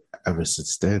 So, like, ever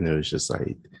since then, it was just,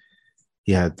 like,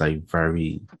 he had, like,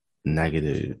 very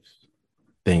negative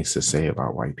things to say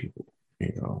about white people,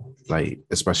 you know, like,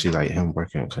 especially, like, him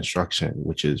working in construction,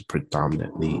 which is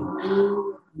predominantly,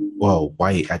 well,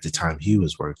 white at the time he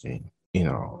was working, you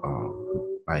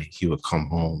know, like, he would come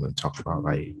home and talk about,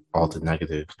 like, all the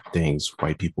negative things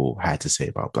white people had to say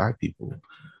about Black people.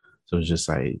 So it's just,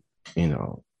 like, you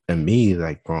know, and me,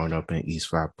 like, growing up in East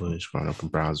Flatbush, growing up in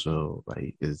Brownsville,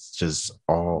 like, it's just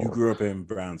all. You grew up in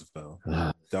Brownsville.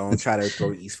 Don't try to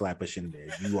throw East Flatbush in there.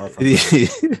 You are from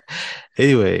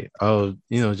Anyway,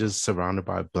 you know, just surrounded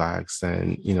by Blacks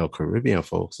and, you know, Caribbean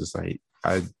folks. It's like,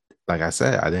 like I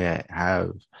said, I didn't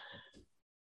have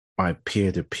my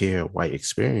peer-to-peer white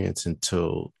experience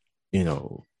until, you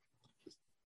know,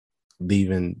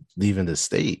 leaving the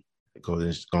state,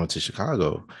 going to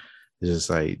Chicago. It's just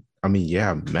like, I mean,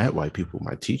 yeah, I met white people.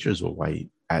 My teachers were white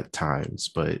at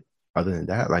times, but other than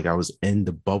that, like, I was in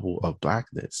the bubble of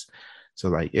Blackness. So,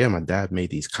 like, yeah, my dad made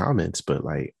these comments, but,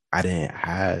 like, I didn't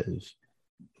have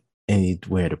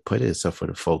anywhere to put it except for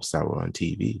the folks that were on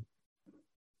TV.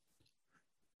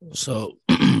 So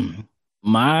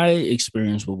my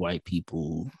experience with white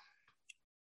people,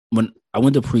 when I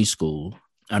went to preschool,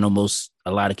 I know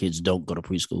a lot of kids don't go to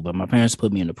preschool, but my parents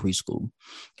put me in a preschool,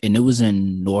 and it was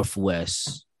in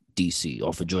Northwest DC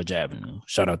off of Georgia Avenue.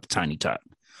 Shout out to Tiny Tot.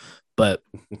 But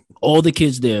all the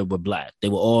kids there were Black. They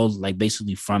were all, like,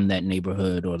 basically from that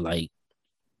neighborhood or, like,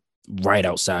 right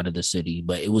outside of the city,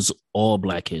 but it was all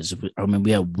Black kids. I mean,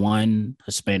 we had one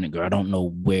Hispanic girl. I don't know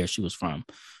where she was from.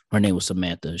 Her name was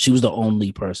Samantha. She was the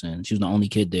only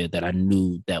kid there that I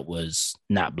knew that was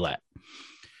not Black.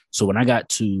 So when I got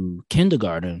to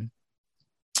kindergarten,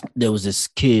 there was this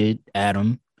kid,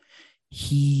 Adam.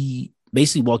 He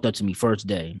basically walked up to me first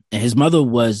day, and his mother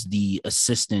was the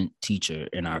assistant teacher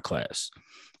in our class.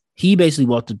 He basically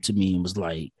walked up to me and was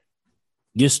like,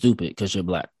 "You're stupid because you're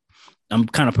black." I'm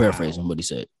kind of paraphrasing what he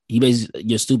said. He basically,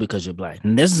 "You're stupid because you're black."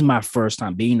 And this is my first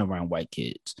time being around white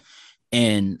kids.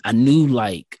 And I knew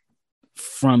I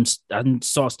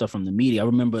saw stuff from the media. I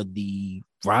remember the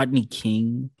Rodney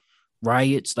King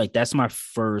riots. Like, that's my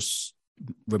first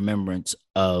remembrance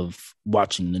of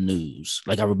watching the news.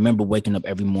 Like, I remember waking up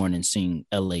every morning seeing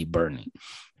LA burning.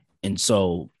 And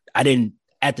so at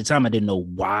the time, I didn't know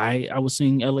why I was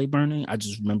seeing LA burning. I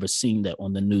just remember seeing that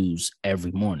on the news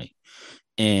every morning.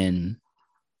 And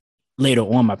later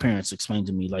on, my parents explained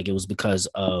to me like it was because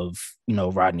of,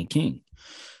 Rodney King.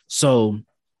 So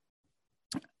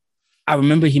I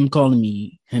remember him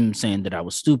saying that I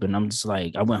was stupid. And I'm just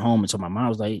like, I went home and told my mom, I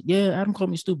was like, yeah, Adam called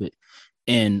me stupid.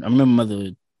 And I remember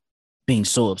mother being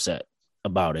so upset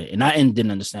about it. And I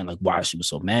didn't understand like why she was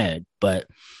so mad. But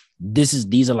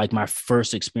these are like my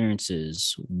first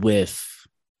experiences with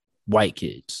white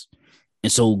kids.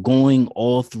 And so going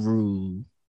all through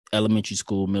elementary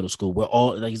school, middle school, we're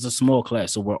all like, it's a small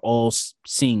class. So we're all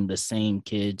seeing the same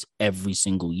kids every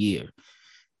single year.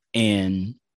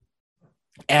 And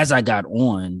as I got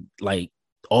on, like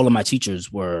all of my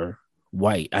teachers were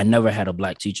white. I never had a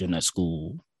black teacher in that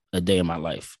school a day in my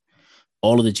life.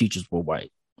 All of the teachers were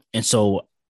white. And so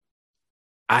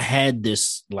I had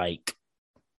this like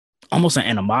almost an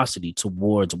animosity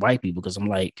towards white people because I'm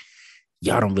like,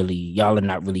 y'all are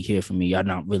not really here for me. Y'all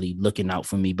not really looking out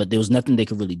for me. But there was nothing they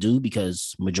could really do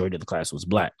because majority of the class was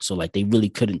black. So like they really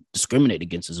couldn't discriminate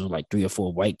against us. It was like 3 or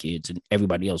 4 white kids and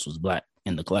everybody else was black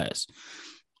in the class.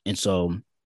 And so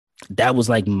that was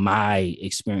like my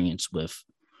experience with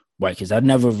white kids. I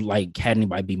never like had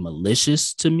anybody be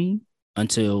malicious to me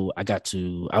until I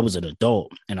was an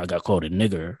adult and I got called a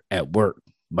nigger at work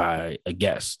by a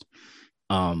guest.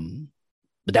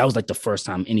 But that was like the first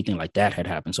time anything like that had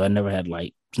happened. So I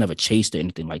never chased or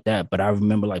anything like that. But I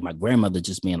remember like my grandmother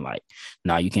just being like,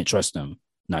 nah, you can't trust them.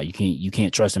 No, you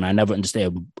can't trust them. I never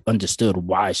understood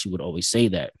why she would always say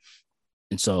that.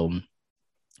 And so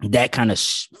that kind of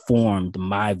formed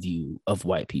my view of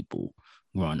white people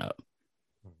growing up.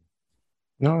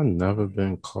 No, I've never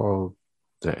been called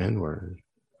the N-word.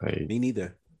 Like, me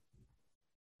neither.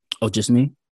 Oh, just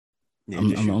me? Yeah, I'm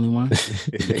the only one.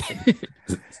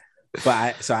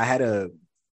 But I had a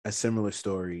similar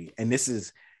story, and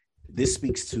this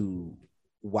speaks to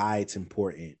why it's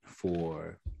important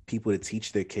for people to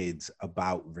teach their kids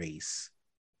about race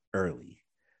early.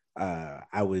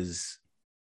 I was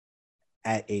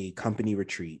at a company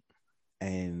retreat,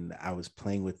 and I was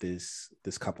playing with this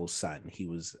couple's son. I think he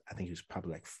was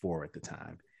probably like 4 at the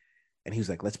time, and he was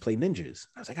like, "Let's play ninjas."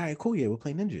 I was like, "All right, cool, yeah, we'll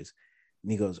play ninjas."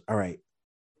 And he goes, "All right,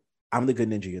 I'm the good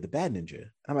ninja, you're the bad ninja."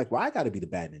 And I'm like, "Well, I got to be the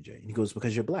bad ninja." And he goes,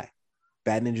 "Because you're black.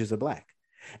 Bad ninjas are black."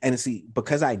 And see,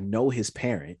 because I know his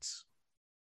parents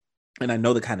and I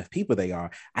know the kind of people they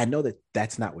are, I know that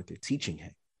that's not what they're teaching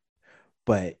him.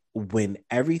 But when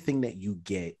everything that you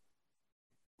get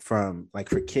from, like,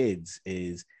 for kids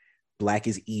is black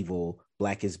is evil,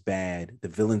 black is bad, the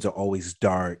villains are always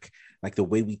dark, like the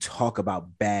way we talk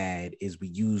about bad is we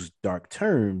use dark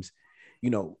terms,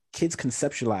 kids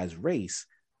conceptualize race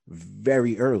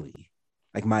very early.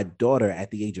 Like my daughter at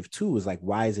the age of 2 was like,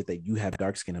 "Why is it that you have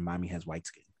dark skin and mommy has white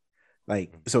skin?"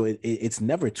 Like, so it's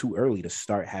never too early to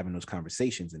start having those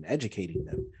conversations and educating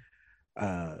them.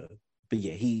 But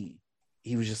yeah, he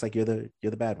was just like, you're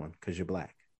the bad one because you're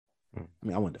black. I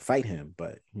mean, I wanted to fight him,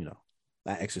 but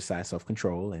I exercise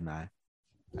self-control and I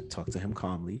talked to him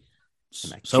calmly.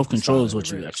 Self-control is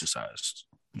what you exercise.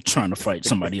 You're trying to fight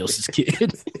somebody else's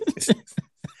kid.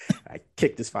 I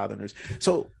kicked his father in the ribs.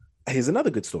 So here's another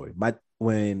good story.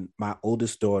 When my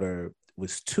oldest daughter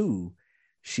was 2,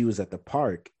 she was at the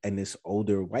park, and this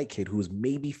older white kid who was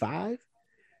maybe 5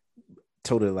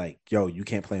 told her like, "Yo, you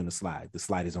can't play on the slide. The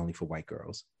slide is only for white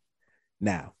girls."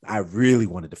 Now, I really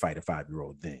wanted to fight a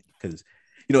 5-year-old then, because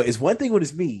it's one thing when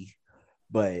it's me,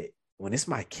 but when it's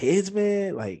my kids,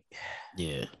 man, like,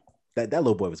 yeah, that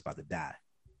little boy was about to die.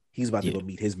 He was about to go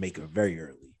meet his maker very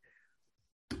early.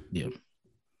 Yeah.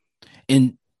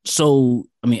 And so,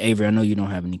 I mean, Avery, I know you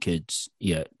don't have any kids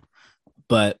yet,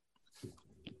 but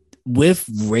with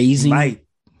raising,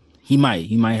 he might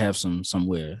have some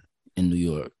somewhere in New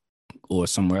York or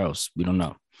somewhere else. We don't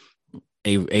know.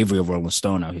 Avery of Rolling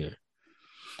Stone out here.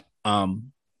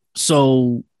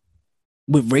 So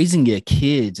with raising your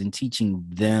kids and teaching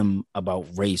them about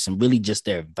race and really just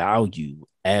their value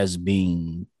as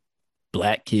being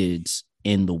black kids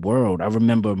in the world. I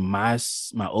remember my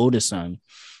oldest son,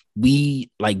 we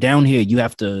like down here, you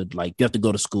have to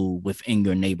go to school within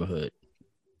your neighborhood.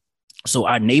 So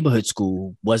our neighborhood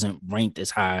school wasn't ranked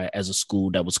as high as a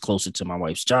school that was closer to my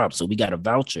wife's job. So we got a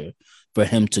voucher for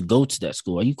him to go to that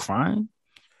school. Are you crying?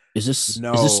 Is this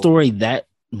No. story that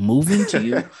moving to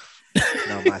you?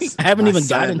 No, I haven't my even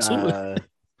son, gotten to it.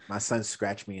 my son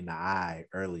scratched me in the eye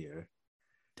earlier,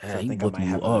 so I He think I might whooping you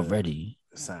have already.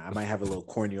 I might have a little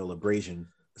corneal abrasion.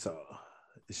 So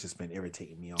it's just been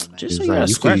irritating me all night. Just so It's you like got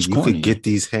scratch you could corny. get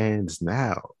these hands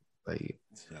now. Like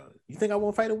So, you think I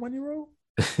won't fight a 1-year-old?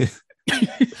 he's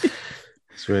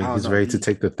ready to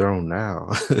take the throne now.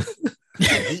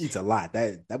 He eats a lot.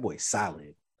 That boy's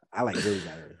solid. I like really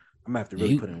gotta. I'm gonna have to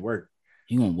really put in work.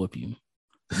 He gonna whoop you.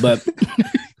 But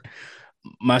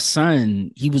my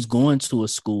son, he was going to a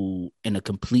school in a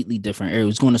completely different area. He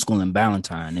was going to school in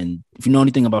Ballantyne. And if you know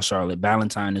anything about Charlotte,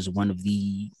 Ballantyne is one of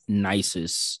the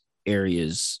nicest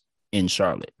areas in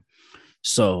Charlotte.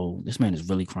 So this man is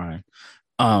really crying.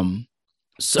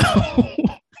 So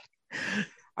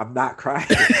I'm not crying.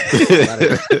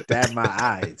 I dab my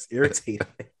eye. It's irritating.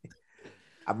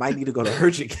 I might need to go to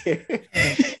urgent care.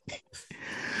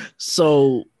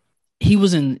 So he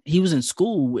was in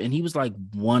school, and he was like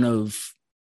one of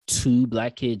 2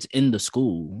 Black kids in the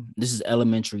school. This is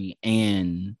elementary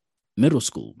and middle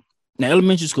school. Now,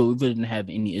 elementary school, we really didn't have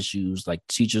any issues. Like,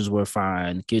 teachers were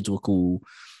fine, kids were cool.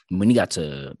 When he got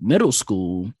to middle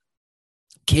school,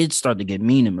 kids started to get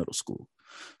mean in middle school.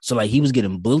 So like he was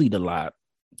getting bullied a lot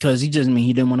because he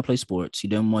didn't want to play sports. He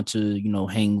didn't want to,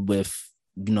 hang with,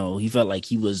 he felt like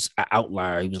he was an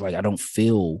outlier. He was like, I don't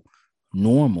feel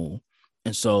normal.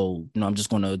 And so, I'm just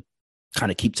going to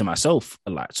kind of keep to myself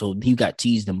a lot. So he got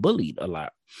teased and bullied a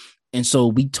lot. And so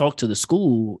we talked to the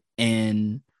school,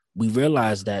 and we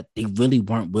realized that they really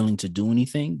weren't willing to do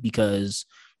anything because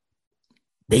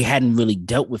they hadn't really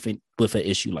dealt with it, with an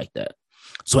issue like that.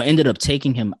 So I ended up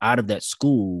taking him out of that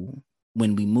school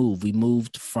when we moved. We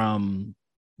moved from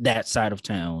that side of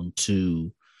town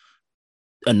to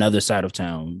another side of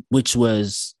town, which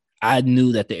was, I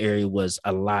knew that the area was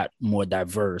a lot more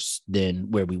diverse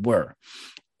than where we were.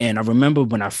 And I remember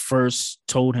when I first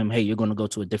told him, hey, you're going to go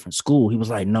to a different school, he was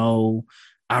like, no,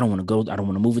 I don't want to go. I don't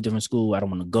want to move a different school. I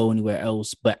don't want to go anywhere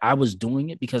else. But I was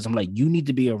doing it because I'm like, you need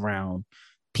to be around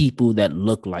people that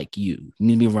look like you. You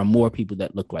need to be around more people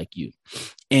that look like you.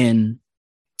 And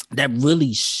that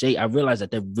really I realized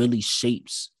that really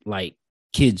shapes like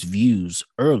kids' views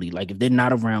early. Like if they're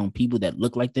not around people that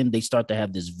look like them, they start to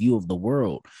have this view of the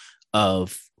world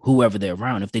of whoever they're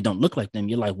around. If they don't look like them,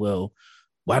 you're like, well,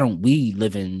 why don't we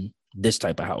live in this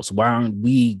type of house? Why aren't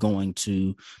we going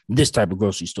to this type of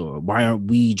grocery store? Why aren't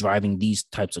we driving these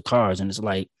types of cars? And it's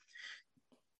like,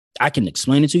 I can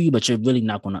explain it to you, but you're really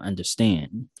not going to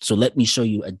understand. So let me show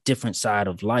you a different side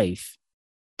of life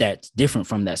that's different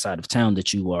from that side of town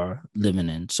that you are living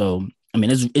in. So, I mean,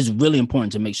 it's really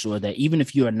important to make sure that even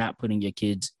if you are not putting your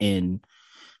kids in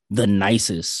the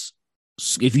nicest,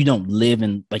 if you don't live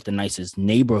in like the nicest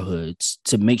neighborhoods,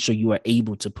 to make sure you are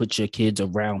able to put your kids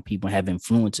around people, have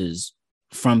influences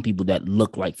from people that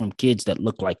look like, from kids that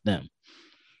look like them.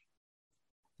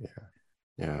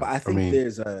 Yeah. But I think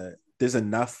there's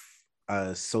enough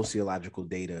sociological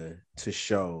data to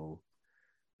show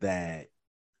that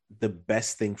the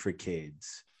best thing for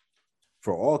kids,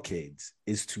 for all kids,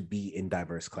 is to be in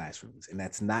diverse classrooms. And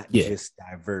that's not just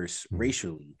diverse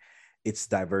racially. It's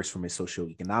diverse from a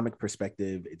socioeconomic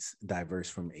perspective. It's diverse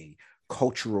from a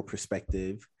cultural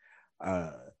perspective.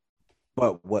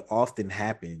 But what often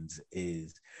happens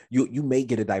is you may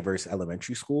get a diverse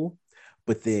elementary school,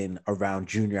 but then around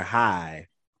junior high,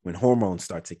 when hormones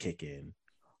start to kick in,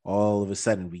 all of a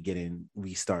sudden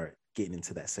we start getting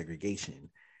into that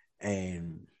segregation.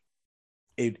 And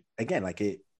it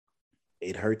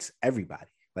hurts everybody.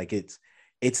 Like it's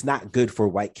not good for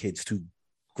white kids to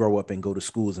grow up and go to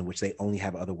schools in which they only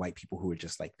have other white people who are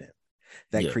just like them.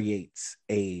 That creates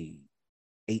a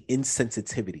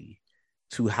insensitivity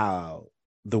to how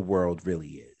the world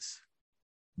really is.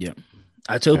 Yeah.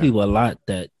 I tell people a lot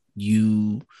that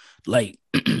you like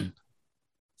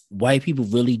white people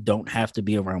really don't have to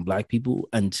be around black people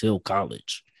until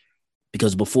college,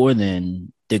 because before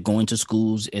then they're going to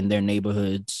schools in their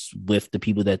neighborhoods with the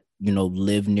people that,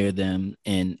 live near them,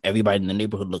 and everybody in the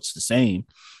neighborhood looks the same.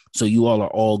 So you all are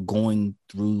all going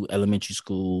through elementary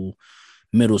school,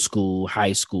 middle school,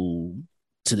 high school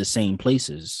to the same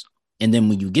places. And then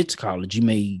when you get to college, you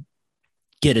may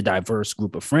get a diverse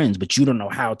group of friends, but you don't know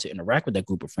how to interact with that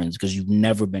group of friends because you've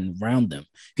never been around them.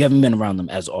 You haven't been around them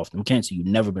as often. We can't say you've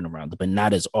never been around them, but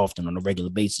not as often on a regular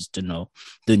basis to know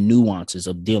the nuances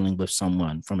of dealing with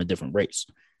someone from a different race.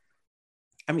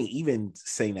 I mean, even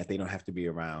saying that they don't have to be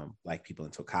around black people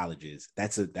until colleges,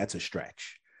 that's a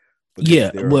stretch.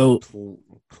 Yeah, there well, are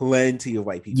plenty of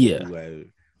white people yeah,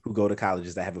 who go to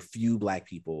colleges that have a few black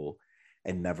people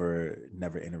and never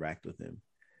interact with them.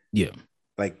 yeah.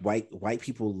 Like white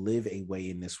people live a way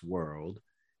in this world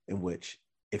in which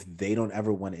if they don't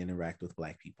ever want to interact with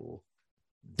black people,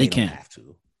 they don't have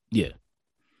to. Yeah.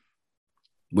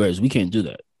 Whereas we can't do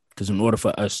that, because in order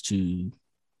for us to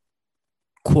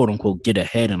quote unquote get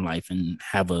ahead in life and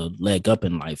have a leg up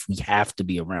in life, we have to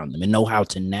be around them and know how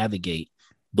to navigate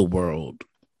the world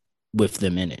with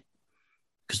them in it,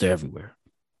 because they're everywhere.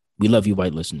 We love you,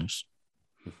 white listeners.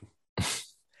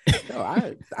 No,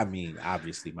 I mean,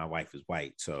 obviously my wife is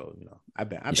white, so you know, I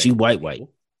bet she white.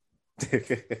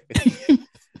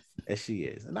 As she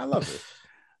is, and I love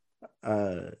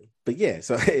her. But yeah,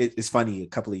 so it's funny. A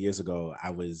couple of years ago,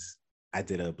 I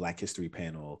did a Black History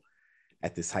panel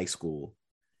at this high school,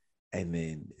 and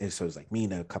so it was like me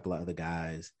and a couple of other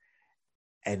guys,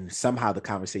 and somehow the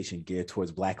conversation geared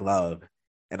towards Black love,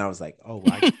 and I was like, oh,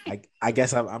 I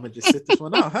guess I'm gonna just sit this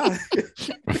one out, huh?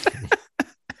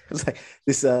 I was like,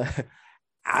 this.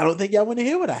 I don't think y'all want to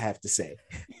hear what I have to say.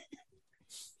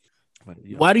 But,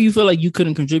 you know, why do you feel like you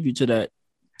couldn't contribute to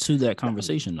that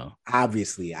conversation though?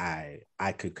 Obviously, I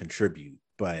could contribute,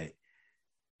 but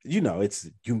you know, it's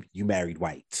you married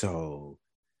white, so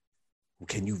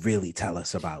can you really tell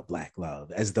us about Black love?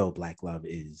 As though Black love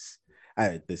is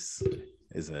this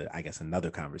is I guess another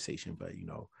conversation, but you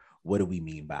know, what do we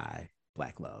mean by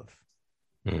Black love?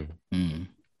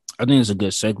 I think it's a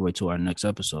good segue to our next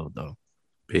episode, though.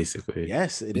 Basically,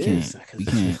 yes, it is.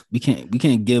 We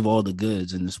can't give all the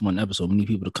goods in this one episode. We need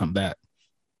people to come back.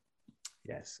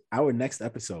 Yes, our next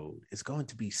episode is going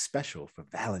to be special for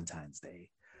Valentine's Day,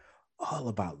 all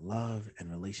about love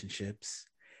and relationships.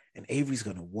 And Avery's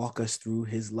going to walk us through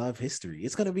his love history.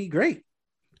 It's going to be great.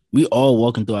 We all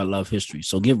walking through our love history,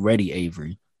 so get ready,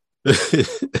 Avery.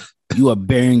 You are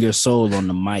bearing your soul on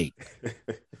the mic.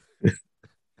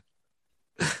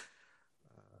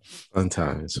 Fun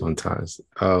times.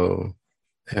 Oh,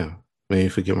 yeah. Maybe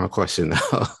forget my question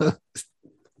now.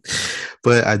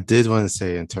 But I did want to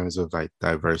say, in terms of like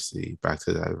diversity, back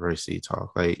to the diversity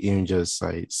talk, like even just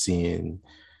like seeing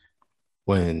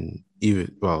when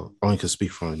only could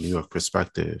speak from a New York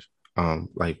perspective,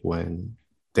 like when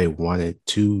they wanted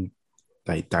to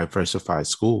like diversify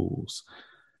schools,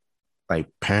 like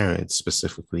parents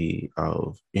specifically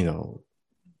of, you know,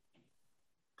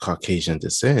 Caucasian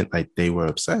descent, like they were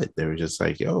upset. They were just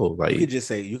like, yo, like you could just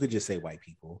say white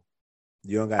people.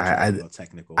 You don't got to go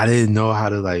technical. I didn't know how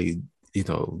to like, you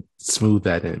know, smooth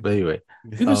that in. But anyway,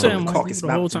 you can say white people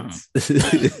the whole time.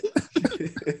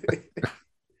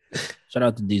 Shout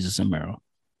out to Jesus and Meryl.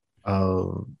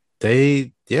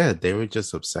 They were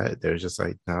just upset. They were just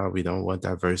like, no, we don't want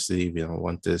diversity. We don't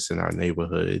want this in our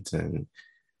neighborhoods. And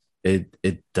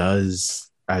it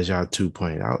does, as y'all two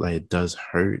pointed out, like it does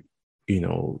hurt, you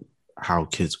know, how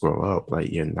kids grow up.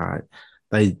 Like you're not,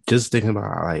 like just thinking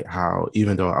about like how,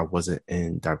 even though I wasn't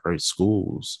in diverse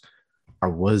schools, I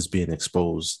was being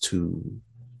exposed to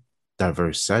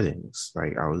diverse settings.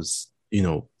 Like I was, you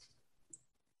know,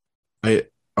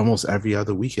 almost every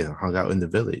other weekend hung out in the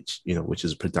Village, you know, which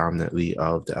is predominantly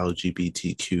of the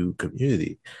LGBTQ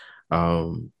community.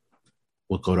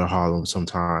 We'll go to Harlem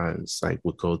sometimes, like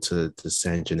we'll go to the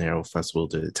San Gennaro Festival,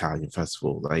 the Italian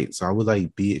festival. Like, so I would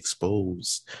like be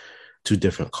exposed to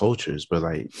different cultures, but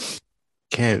like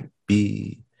can't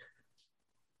be,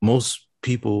 most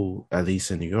people, at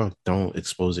least in New York, don't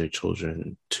expose their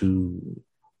children to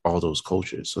all those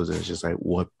cultures. So there's just like,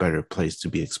 what better place to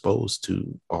be exposed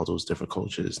to all those different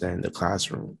cultures than the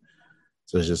classroom?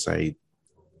 So it's just like,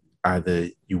 either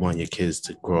you want your kids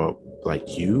to grow up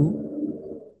like you,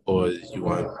 or you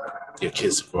want your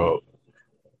kids to grow up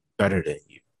better than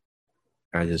you.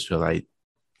 And I just feel like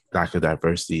lack of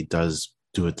diversity does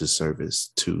do a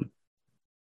disservice to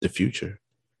the future.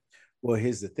 Well,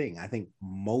 here's the thing. I think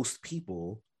most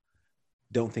people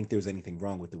don't think there's anything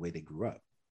wrong with the way they grew up.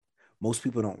 Most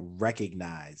people don't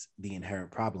recognize the inherent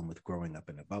problem with growing up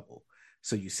in a bubble.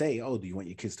 So you say, oh, do you want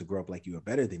your kids to grow up like you are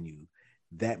better than you?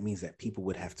 That means that people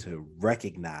would have to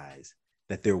recognize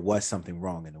that there was something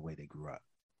wrong in the way they grew up.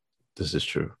 This is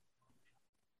true.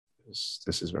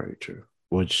 This is very true,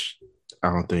 which I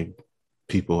don't think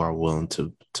people are willing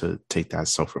to take that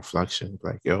self-reflection.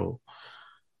 Like, yo,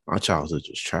 my childhood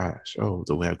was trash. Oh,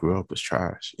 the way I grew up was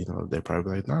trash. You know, they're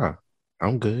probably like, nah,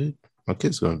 I'm good. My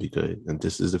kid's going to be good. And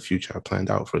this is the future I planned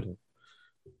out for them.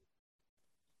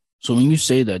 So when you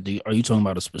say that, are you talking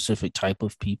about a specific type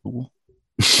of people,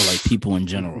 or like people in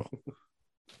general?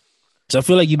 So I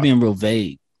feel like you're being real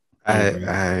vague.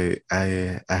 I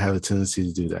have a tendency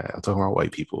to do that. I'm talking about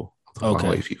white people. Okay. About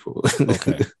white people.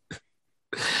 Okay.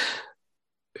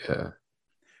 Yeah.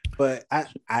 But I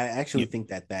actually think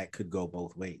that could go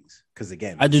both ways. Because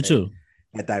again, I do too.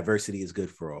 That diversity is good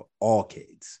for all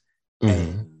kids. Mhm.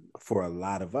 And for a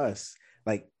lot of us,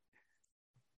 like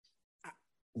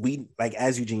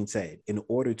as Eugene said, in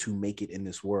order to make it in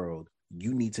this world,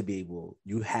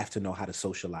 you have to know how to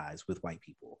socialize with white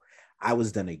people. I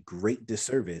was done a great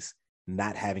disservice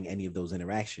not having any of those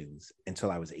interactions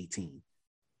until I was 18.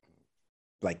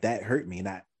 Like that hurt me.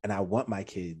 And I want my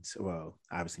kids,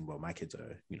 obviously, my kids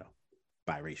are,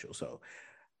 biracial. So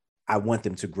I want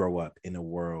them to grow up in a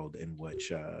world in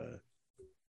which,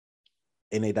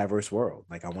 in a diverse world.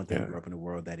 Like I want them to grow up in a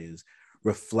world that is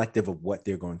reflective of what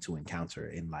they're going to encounter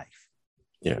in life.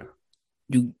 Yeah.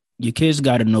 Your kids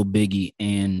got to know Biggie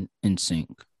and NSYNC.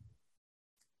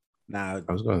 Now,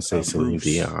 I was going to say Celine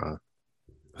Dion.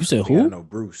 You said who? No,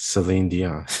 Bruce. Celine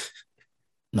Dion.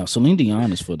 No, Celine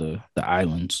Dion is for the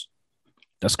islands.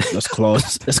 That's Claude's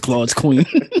queen.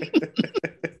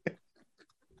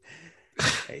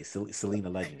 Hey, Selena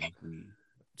Legend.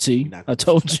 See, I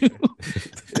told you.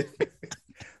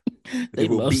 There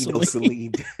will be no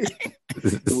Celine.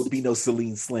 There will be no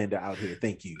Celine slander out here.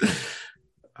 Thank you.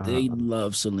 They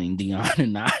love Celine Dion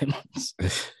in the islands.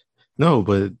 No,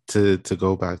 but to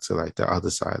go back to like the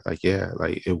other side, like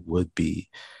like it would be,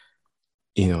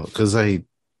 because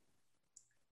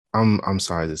I'm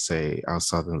sorry to say our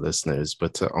Southern listeners,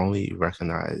 but to only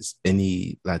recognize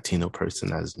any Latino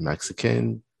person as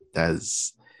Mexican,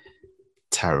 that's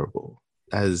terrible.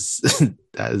 That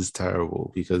is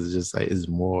terrible, because it's just like it's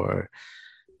more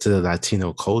to the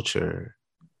Latino culture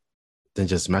than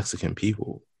just Mexican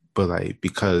people. But like,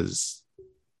 because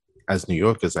as New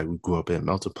Yorkers, like we grew up in a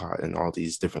melting pot and all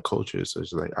these different cultures. So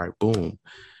it's like, all right, boom,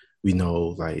 we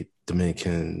know like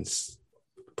Dominicans,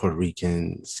 Puerto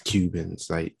Ricans, Cubans,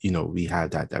 like, we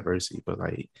have that diversity. But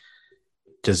like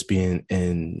just being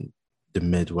in the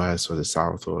Midwest or the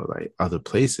South or like other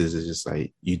places, it's just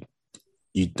like you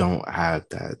don't have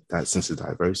that sense of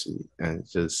diversity. And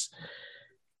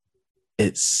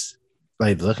it's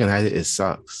like looking at it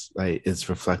sucks. Like it's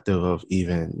reflective of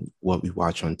even what we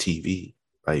watch on TV.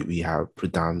 Like we have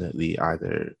predominantly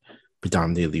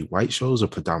white shows or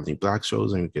predominantly Black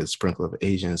shows, and we get a sprinkle of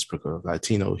Asian, sprinkle of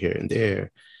Latino here and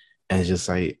there. And it's just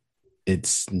like,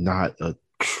 it's not a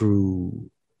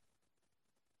true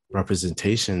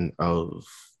representation of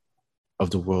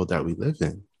the world that we live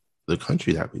in, the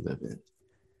country that we live in.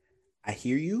 I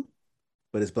hear you,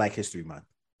 but it's Black History Month.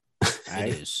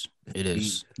 It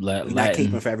is. We're not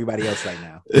caping for everybody else right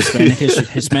now.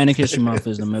 Hispanic History Month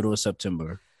is the middle of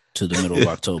September to the middle of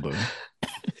October.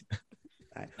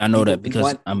 I know that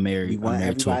because I'm married to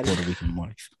a Puerto Rican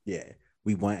wife. Yeah.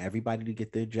 We want everybody to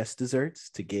get their just desserts,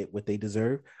 to get what they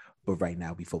deserve. But right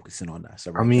now, we focusing on us.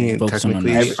 Right? I mean,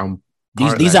 technically,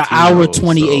 these are our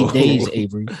 28 days,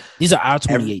 Avery. These are our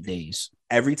 28 days.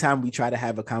 Every time we try to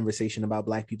have a conversation about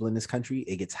Black people in this country,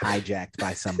 it gets hijacked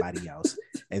by somebody else.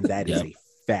 And that is a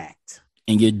fact.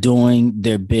 And you're doing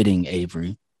their bidding,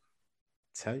 Avery.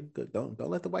 Tell you, don't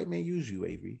let the white man use you,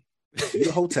 Avery. You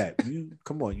the Hotep.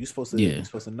 Come on. You're supposed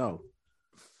to know.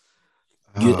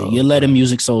 You're letting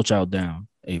Music Soul Child down,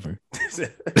 Avery.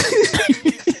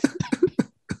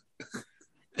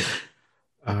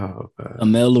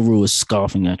 Amel LaRue is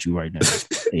scoffing at you right now,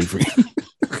 Avery.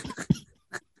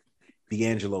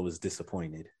 D'Angelo is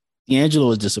disappointed.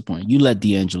 You let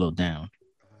D'Angelo down.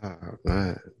 Oh,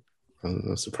 man.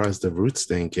 I'm surprised the Roots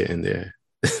didn't get in there.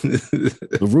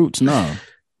 The Roots, no.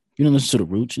 You don't listen to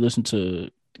the Roots. You listen to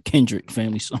Kendrick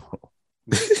Family Song.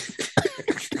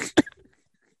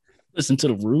 Listen to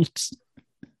the Roots.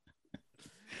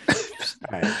 All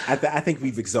right. I think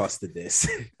we've exhausted this.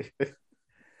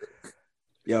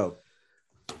 Yo,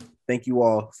 thank you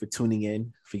all for tuning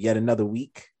in for yet another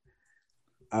week.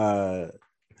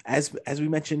 As we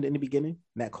mentioned in the beginning,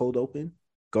 that cold open,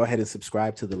 go ahead and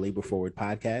subscribe to the Labor Forward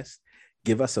podcast.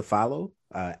 Give us a follow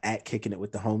at Kicking It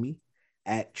With The Homie,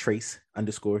 at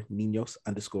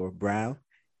Trace_Ninos_Brown,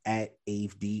 at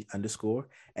AveD_.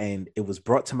 And it was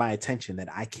brought to my attention that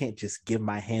I can't just give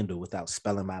my handle without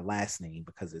spelling my last name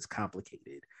because it's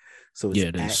complicated. So it's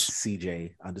at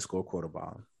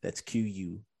CJ_Quarterbomb. That's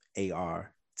QUARTLBAUM.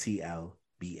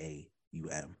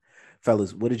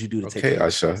 Fellas, what did you do to take care of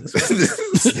Usha.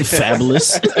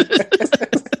 Fabulous.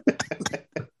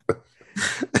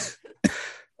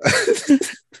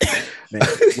 Man,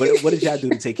 what did y'all do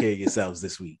to take care of yourselves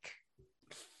this week?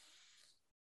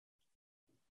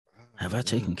 Have I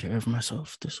taken care of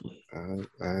myself this week? I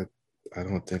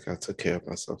don't think I took care of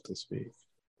myself this week.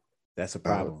 That's a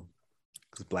problem.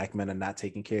 Because Black men are not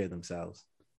taking care of themselves.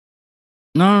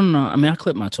 No. I mean, I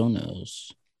clip my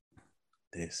toenails.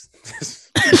 This.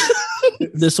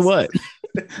 This what?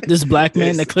 This black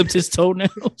man that clipped his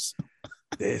toenails.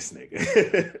 This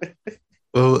nigga.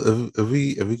 Well, if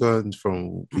we going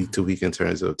from week to week in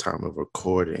terms of time of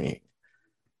recording,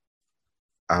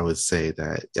 I would say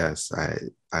that yes,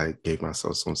 I gave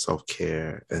myself some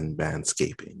self-care and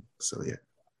manscaping. So yeah.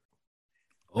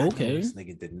 Okay. This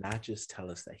nigga did not just tell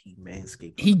us that he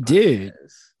manscaped. He did.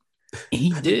 He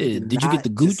Did did. Did you get the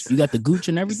gooch? just- You got the gooch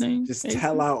and everything? Just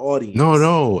tell our audience.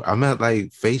 No, I meant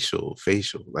like facial.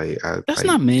 Like That's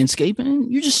not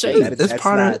manscaping. You just shaved. That's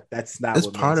part of- That's not. that's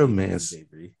what part of manscaping is,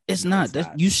 Avery. It's No, not. it's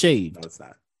That you shaved. No, it's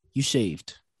not. You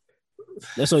shaved.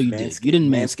 That's all you did. You didn't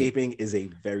manscape. Manscaping is a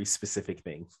very specific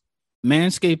thing.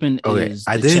 Manscaping okay. is.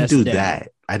 I the didn't chest do down.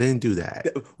 that. I didn't do that.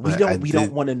 We But don't. I We don't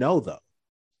did- want to know though.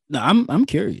 No, I'm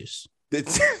curious.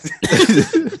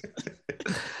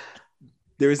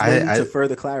 There is no I- need I- to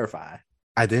further clarify.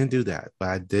 I didn't do that, but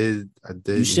I did.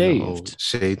 You shaved.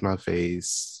 Shaved my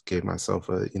face, gave myself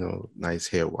a nice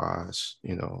hair wash,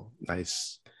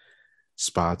 nice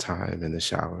spa time in the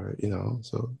shower,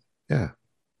 So yeah,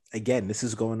 Again, this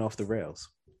is going off the rails.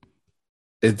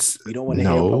 it's We don't want to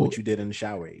hear about no, what you did in the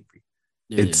shower, Avery.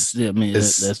 It's- Yeah, I mean,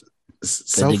 it's that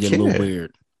self did get a little care.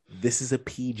 weird. This is a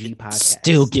PG podcast.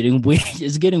 Still getting weird.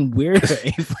 It's getting weirder.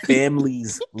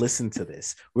 Families listen to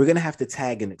this. We're gonna have to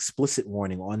tag an explicit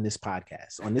warning on this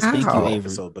podcast, on this Thank you, particular Avery.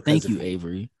 episode. Because Thank of you, it.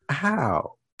 Avery.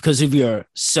 How? Because of your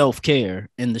self-care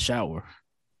in the shower.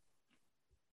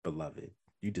 Beloved.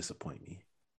 You disappoint me.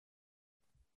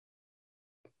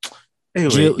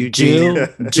 Anyway, Jill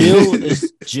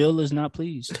is not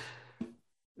pleased.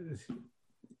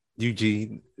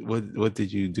 Eugene, what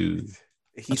did you do?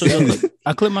 He I told you, said,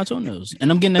 I clipped my toenails,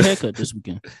 and I'm getting a haircut this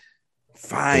weekend.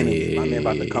 finally, my man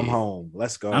about to come home.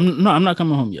 Let's go. I'm not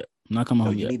coming home yet. I'm not coming No,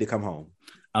 home you yet. need to come home.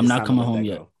 I'm It's not time to coming let home that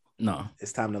yet. go. No,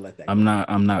 It's time to let that I'm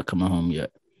not coming home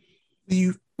yet.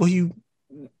 You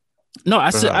No, I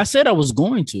said Uh-huh. I said I was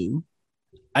going to.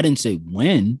 I didn't say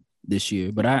when this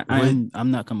year, but I'm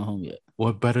not coming home yet.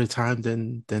 what better time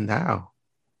than now?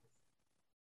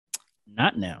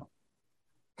 Not now.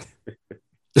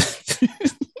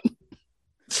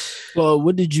 Well,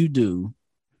 what did you do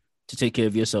to take care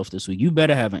of yourself this week? You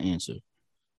better have an answer.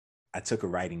 I took a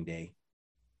writing day.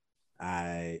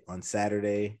 On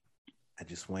Saturday, I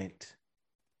just went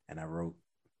and I wrote.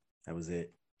 That was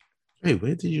it. Hey,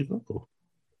 where did you go?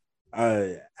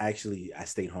 I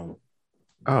stayed home.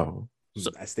 Oh,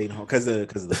 I stayed home because of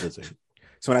the blizzard.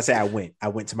 So when I say I went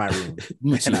to my room.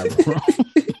 You went to And I your room.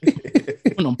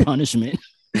 Went on punishment.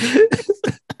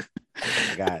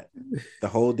 I got the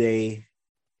whole day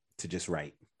to just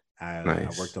write. I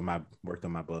Nice. worked on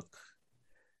my book.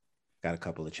 Got a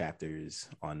couple of chapters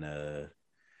on what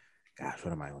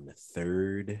am I on the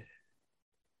third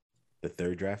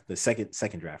draft, the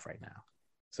second draft right now.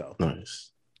 So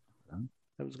nice,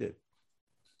 that was good.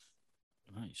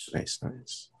 Nice.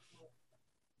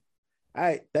 All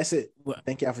right, that's it. What?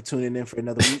 Thank y'all for tuning in for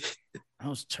another week. That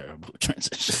was terrible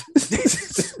transition.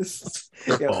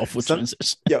 Yo, Awful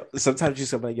transition. sometimes you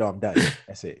say like, yo, I'm done.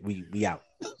 That's it. We out.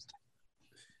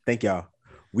 Thank y'all.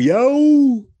 We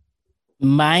out.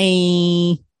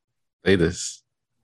 My. Latest.